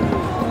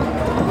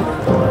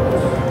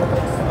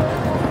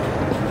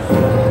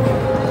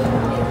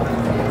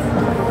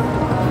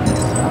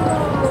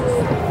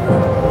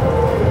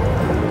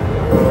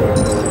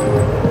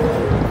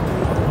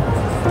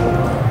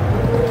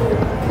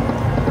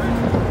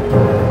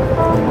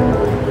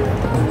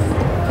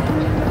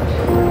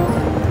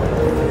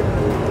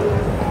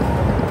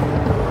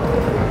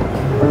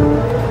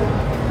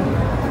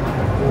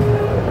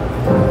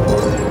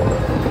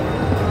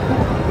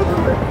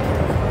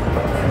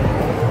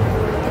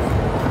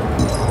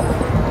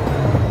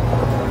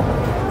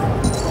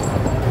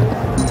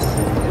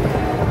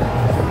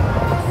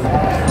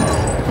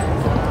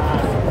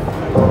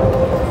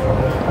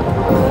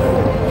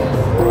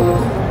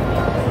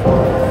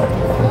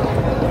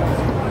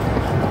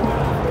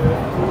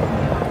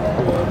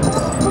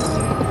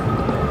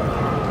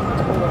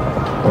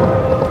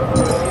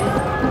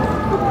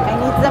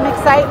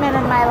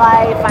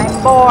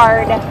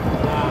 on board.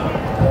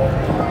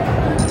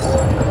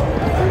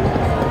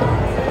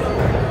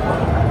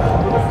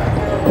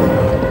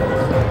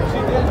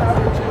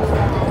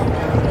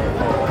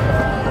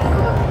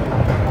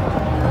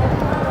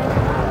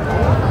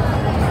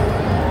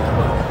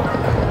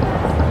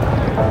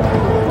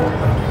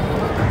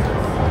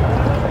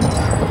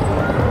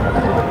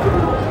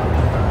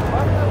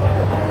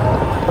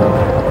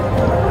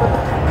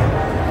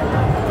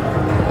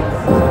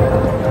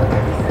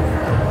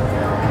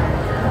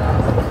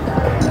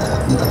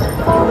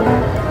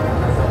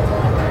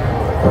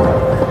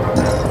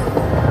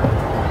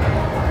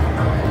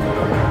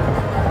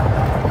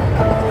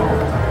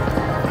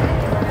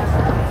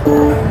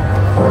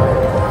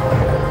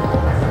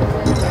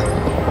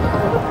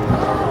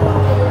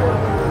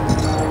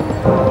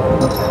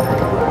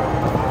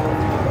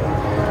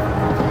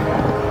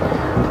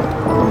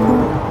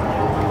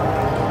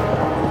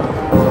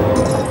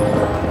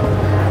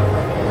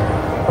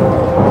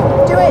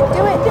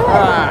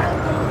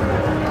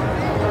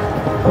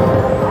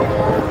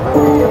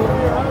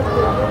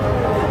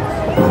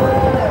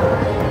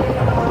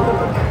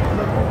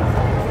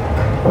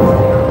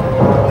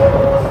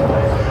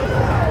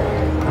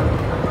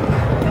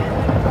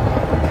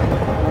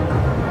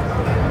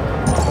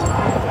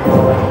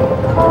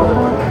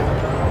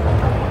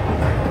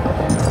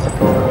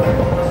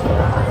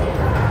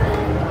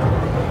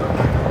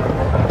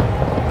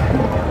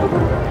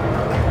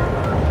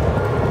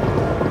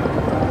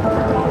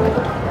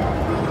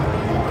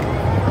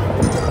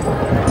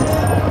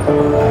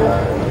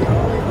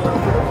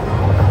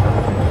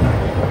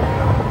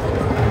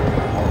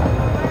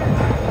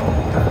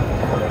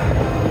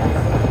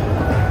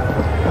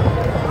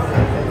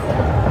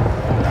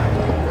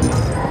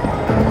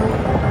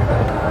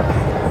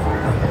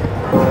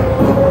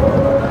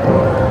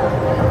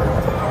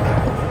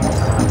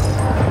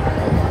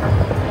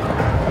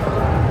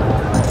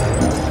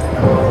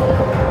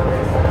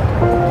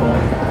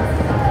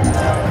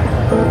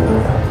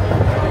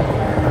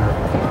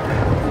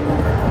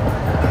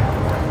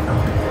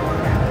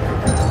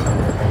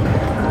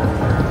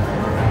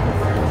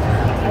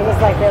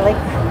 Like, really?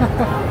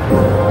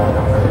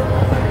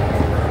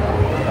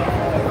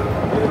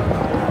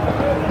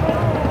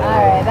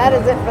 Alright, that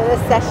is it for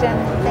this session.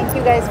 Thank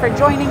you guys for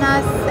joining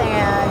us,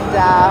 and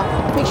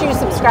make sure you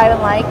subscribe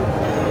and like.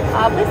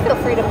 Please feel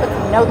free to put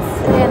some notes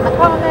in the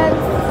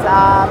comments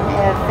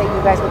if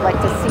you guys would like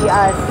to see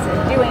us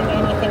doing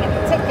anything in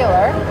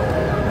particular,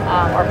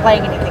 or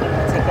playing anything in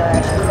particular, I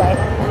should say.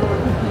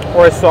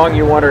 Or a song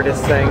you want her to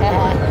sing.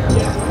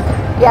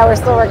 Yeah, we're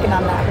still working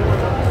on that.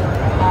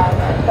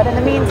 But in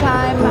the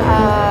meantime,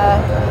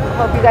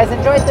 hope you guys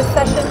enjoyed this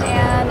session,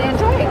 and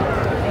enjoy.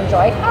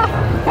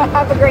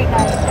 Have a great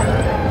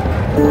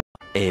night.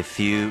 A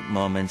few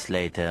moments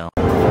later.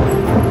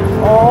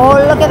 Oh,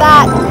 look at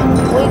that.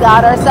 We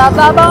got ourselves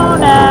a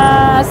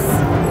bonus.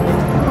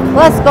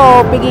 Let's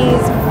go,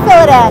 Piggies.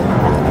 Fill it in.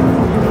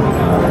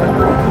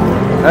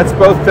 Let's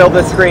both fill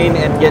the screen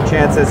and get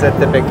chances at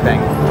the big thing.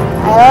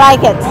 I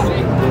like it.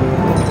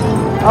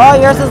 Oh,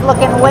 yours is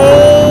looking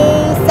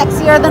way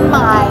sexier than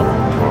mine.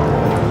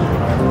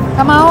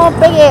 Come on,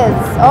 Piggies.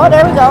 Oh,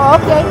 there we go.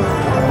 Okay.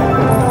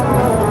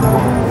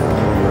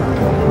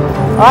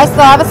 Oh, I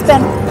still have a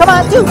spin. Come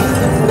on, two.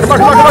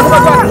 Come on.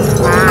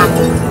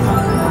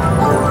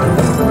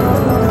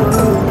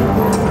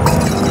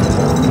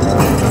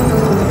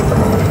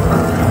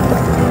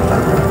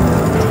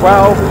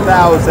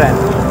 12,000.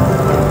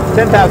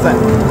 10,000.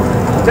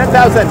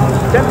 10,000.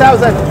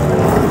 10,000.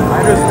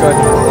 Miner's good.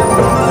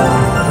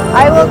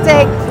 I will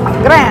take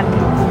grand.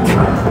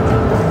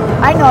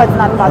 I know it's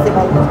not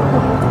possible.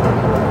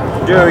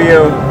 Do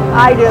you?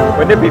 I do.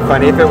 Wouldn't it be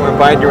funny if it went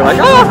by and you were like,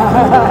 oh!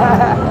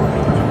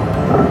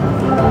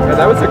 Yeah,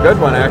 that was a good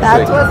one,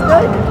 actually. That was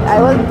good.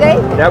 I will take.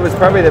 That was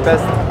probably the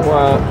best.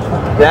 Well,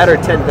 that or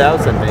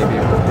 10,000 maybe.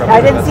 I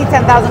didn't see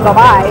 10,000 go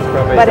by,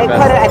 but it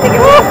could. I think it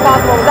was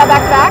possible. Was that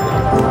back to back?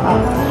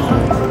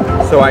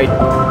 So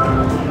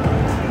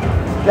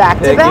back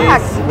to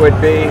back Piggies would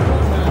be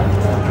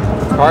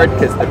hard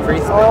because the free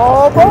spin.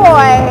 Oh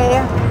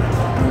boy!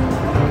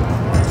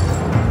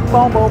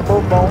 Boom, boom,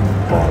 boom, boom,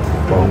 boom,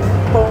 boom,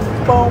 boom,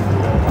 boom.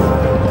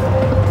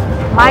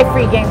 My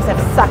free games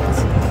have sucked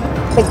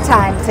big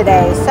time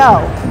today, so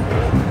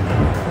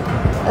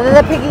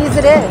the Piggies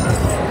it is.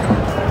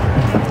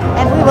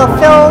 And we will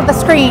fill the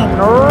screen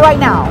right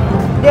now.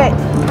 Do it.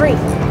 3,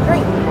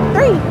 3,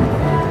 3.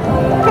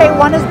 Okay,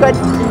 1 is good.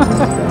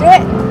 Do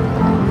it.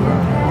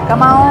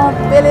 Come on,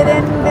 fill it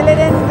in, fill it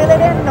in, fill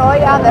it in. Oh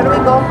yeah, there we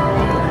go.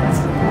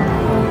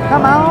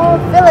 Come on,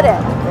 fill it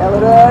in. Fill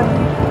it in.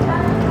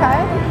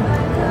 Okay.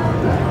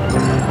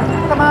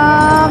 Come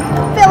on,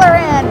 fill her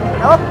in.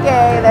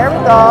 Okay, there we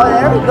go,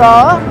 there we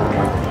go.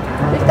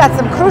 We've got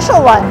some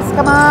crucial ones.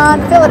 Come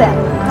on, fill it in.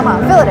 Come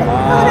on, fill it in. Fill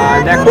it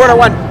in. That quarter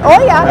one. Oh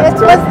yeah, it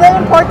was the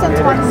important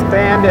one.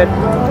 Expanded.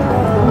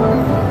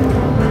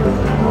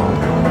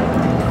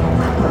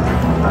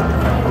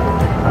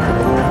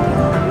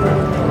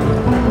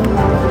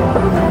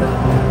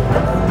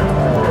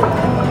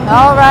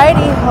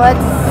 Alrighty,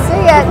 let's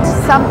see get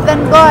something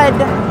good.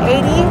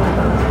 80,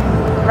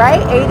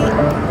 right? 80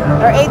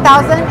 or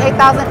 8,000,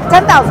 8,000,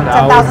 10,000,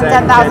 10,000,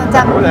 10,000,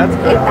 10,000. Oh, that's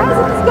good.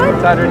 8,000 is good.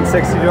 It's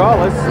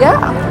 $160.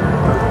 Yeah.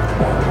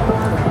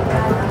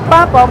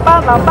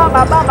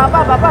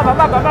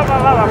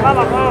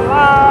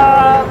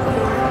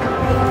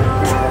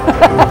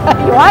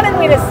 You wanted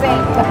me to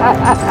sing.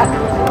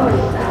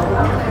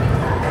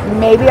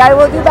 Maybe I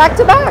will do back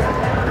to back.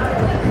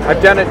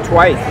 I've done it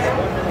twice.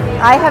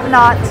 I have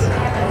not.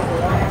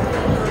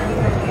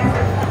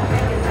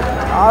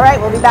 All right,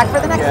 we'll be back for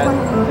the next one.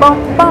 Bum,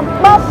 bum,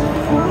 bum.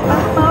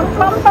 Bum,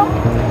 bum, bum.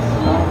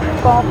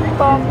 Bum,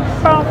 bum,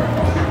 bum.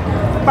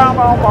 Bum,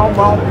 bum, bum,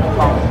 bum.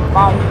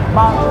 Bum,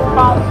 bum,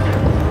 bum.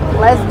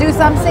 Let's do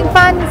something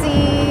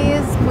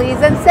funsies. Please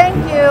and thank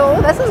you.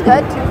 This is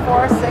good. 2,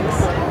 4, 6.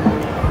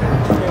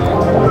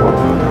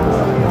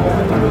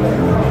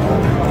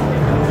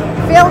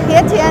 Fill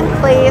it in,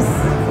 please.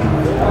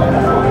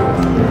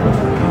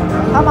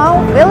 Come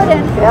on, fill it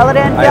in, fill it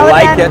in, fill it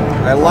in. I like it.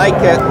 I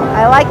like it.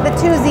 I like the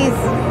twosies.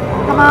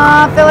 Come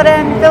on, fill it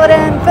in, fill it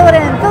in, fill it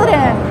in, fill it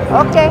in.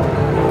 Okay.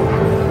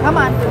 Come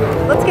on.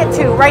 Let's get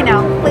 2 right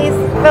now. Please,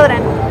 fill it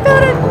in. Fill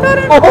it in, fill it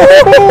in. Oh.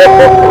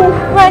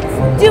 Let's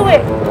do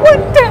it.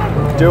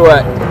 Do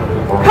it.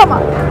 Come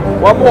on.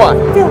 One more.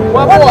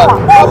 One more.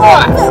 Oh,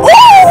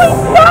 we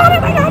got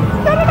it. I got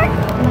it.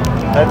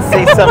 Let's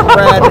see some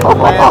red.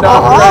 Land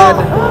on red.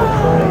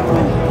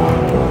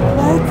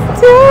 Let's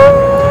do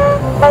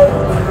it.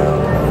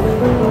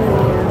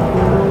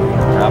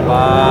 Come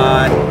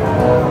on.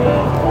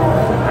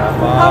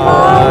 Come on. Come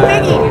on,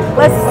 Piggy.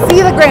 Let's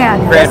see the grand.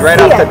 Grand, right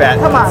off the bat.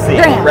 Come on, Let's see.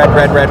 grand. Red,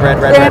 red, red, red,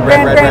 red, red,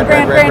 red, red, red,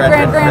 red, red,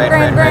 red,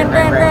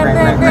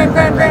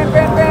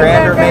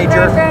 grand or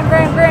major?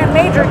 Grand,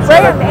 major,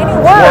 grand, any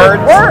word.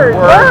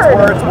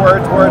 Words.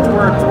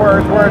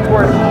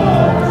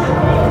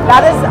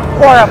 That is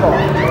horrible.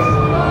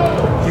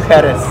 You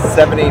had a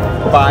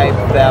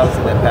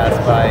 75,000 that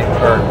passed by.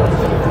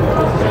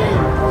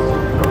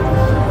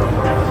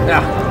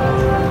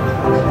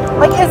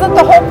 Like, isn't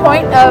the whole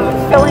point of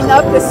filling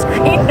up the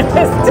screen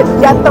is to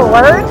get the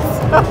words?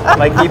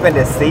 Like even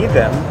to see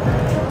them.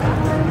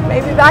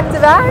 Maybe back to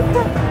back?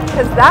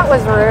 Because that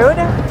was rude.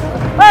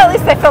 Well, at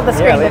least I filled the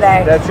screen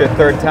today. That's your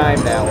 3rd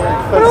time now. We're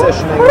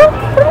positioning.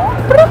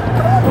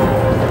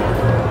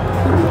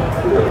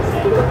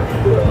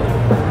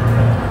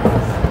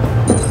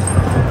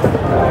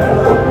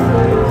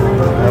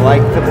 I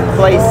like the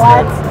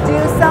placement. Let's do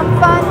some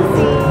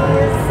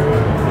funsies.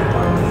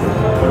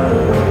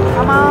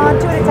 Come on,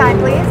 2 at a time,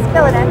 please.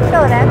 Fill it in,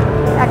 fill it in.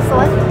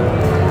 Excellent.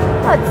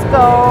 Let's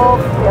go.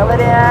 Fill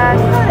it in,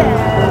 fill it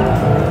in.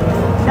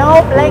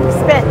 No blank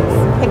spits,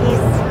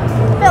 piggies.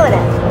 Fill it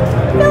in.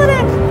 Fill it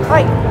in.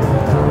 Right.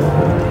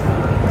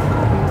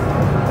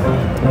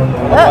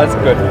 Well, that's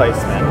good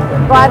placement.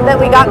 Glad that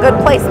we got good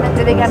placement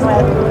to begin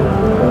with.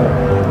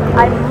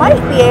 I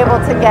might be able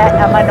to get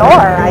a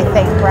manure, I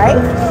think, right?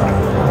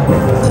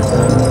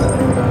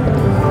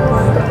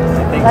 I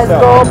think Let's so.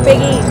 go,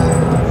 Piggy.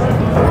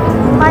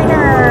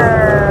 Minor.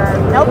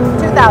 Nope,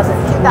 2,000,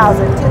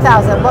 2,000,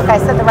 2,000. Look, I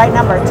said the right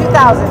number.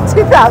 2,000,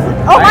 2,000.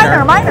 Oh,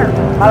 minor.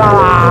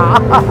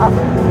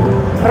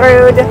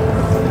 Rude.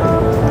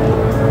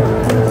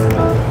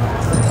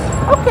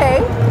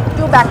 Okay,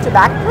 do back to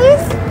back,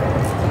 please.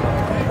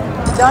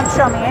 Don't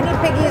show me any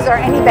piggies or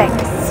any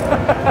banks.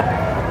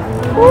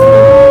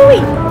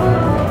 Woo-wee.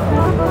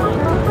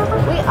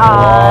 We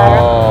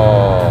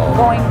are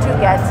going to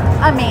get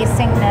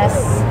amazingness.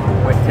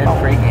 With 10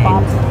 free games.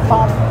 Bump,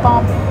 bump,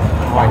 bump.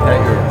 Oh, I thought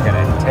you were going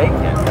to take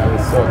it. I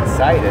was so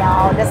excited.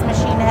 No, this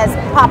machine has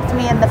popped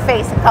me in the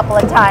face a couple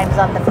of times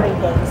on the free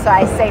game, so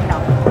I say no.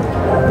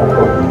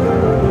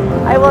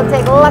 I will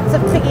take lots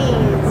of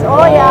piggies.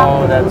 Oh, yeah.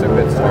 Oh, that's a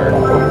good start.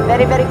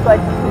 Very, very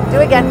good. Do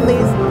again,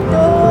 please. Do.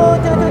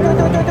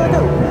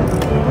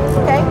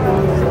 Okay.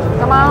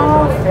 Come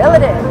on. Fill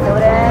it in. Fill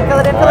it in. Fill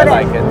it in. Fill it in.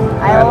 I like it.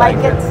 I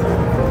like it.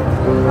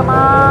 Come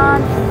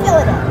on. Fill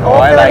it in. Oh,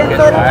 I like it.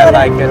 I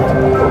like it.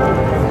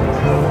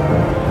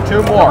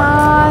 2 more. Come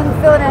on.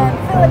 Fill it in.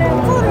 Fill it in.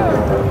 Fill it in.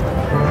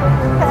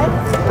 Okay.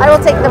 I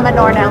will take the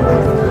manure now.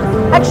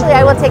 Actually,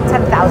 I will take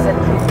 10,000.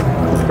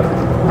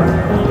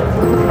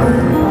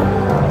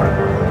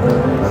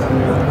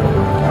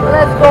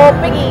 Let's go,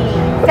 Piggy.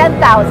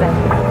 10,000.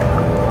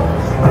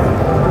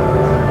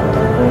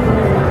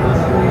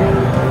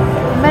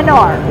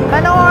 Manure.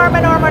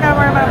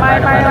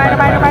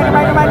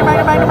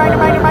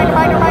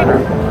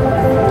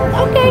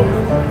 Okay,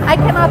 I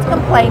cannot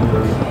complain.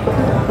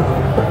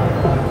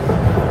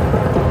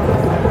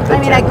 I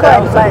mean, I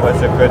could, but...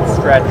 was a good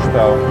stretch,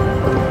 though.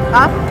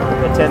 Huh?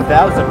 The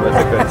 10,000 was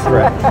a good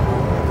stretch.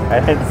 I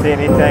didn't see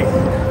anything.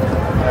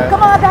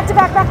 Come on, back to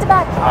back.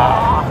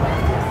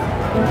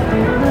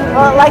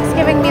 Well, it likes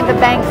giving me the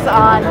banks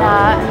on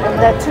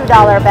the $2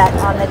 bet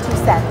on the 2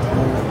 cent.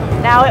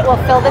 Now it will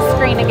fill the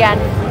screen again,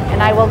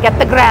 and I will get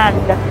the grand.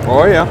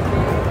 Oh, yeah.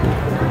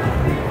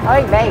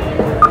 Oy vey.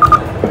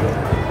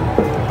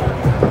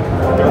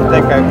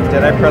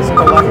 Did I press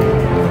collect?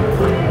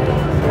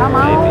 Come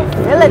on,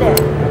 Maybe. fill it in.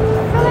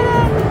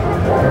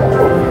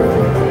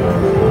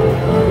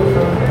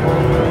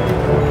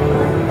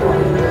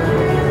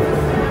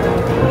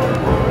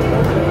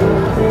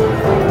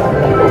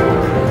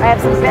 have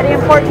some very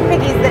important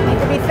piggies that need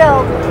to be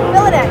filled.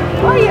 Fill it in.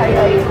 Oy, oy,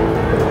 oy.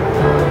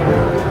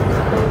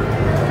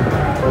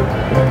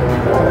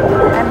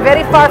 I'm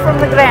very far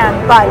from the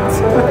grand, but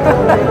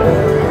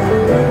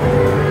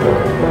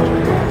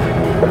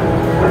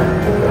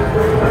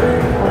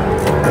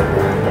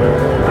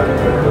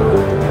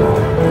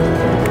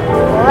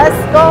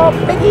let's go,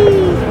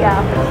 Piggy!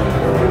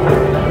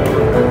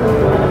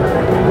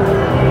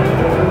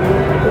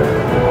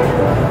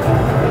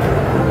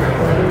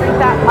 Drink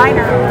that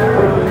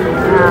minor.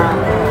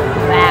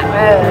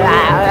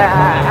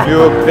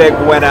 You big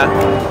winner.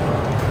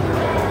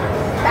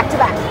 Back to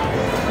back.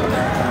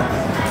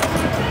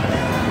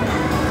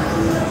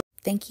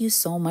 Thank you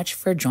so much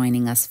for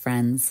joining us,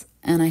 friends.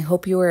 And I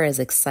hope you are as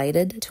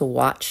excited to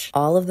watch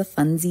all of the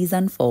funsies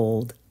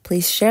unfold.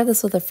 Please share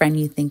this with a friend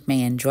you think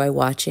may enjoy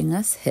watching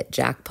us hit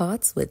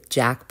jackpots with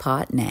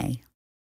JackPot Nay.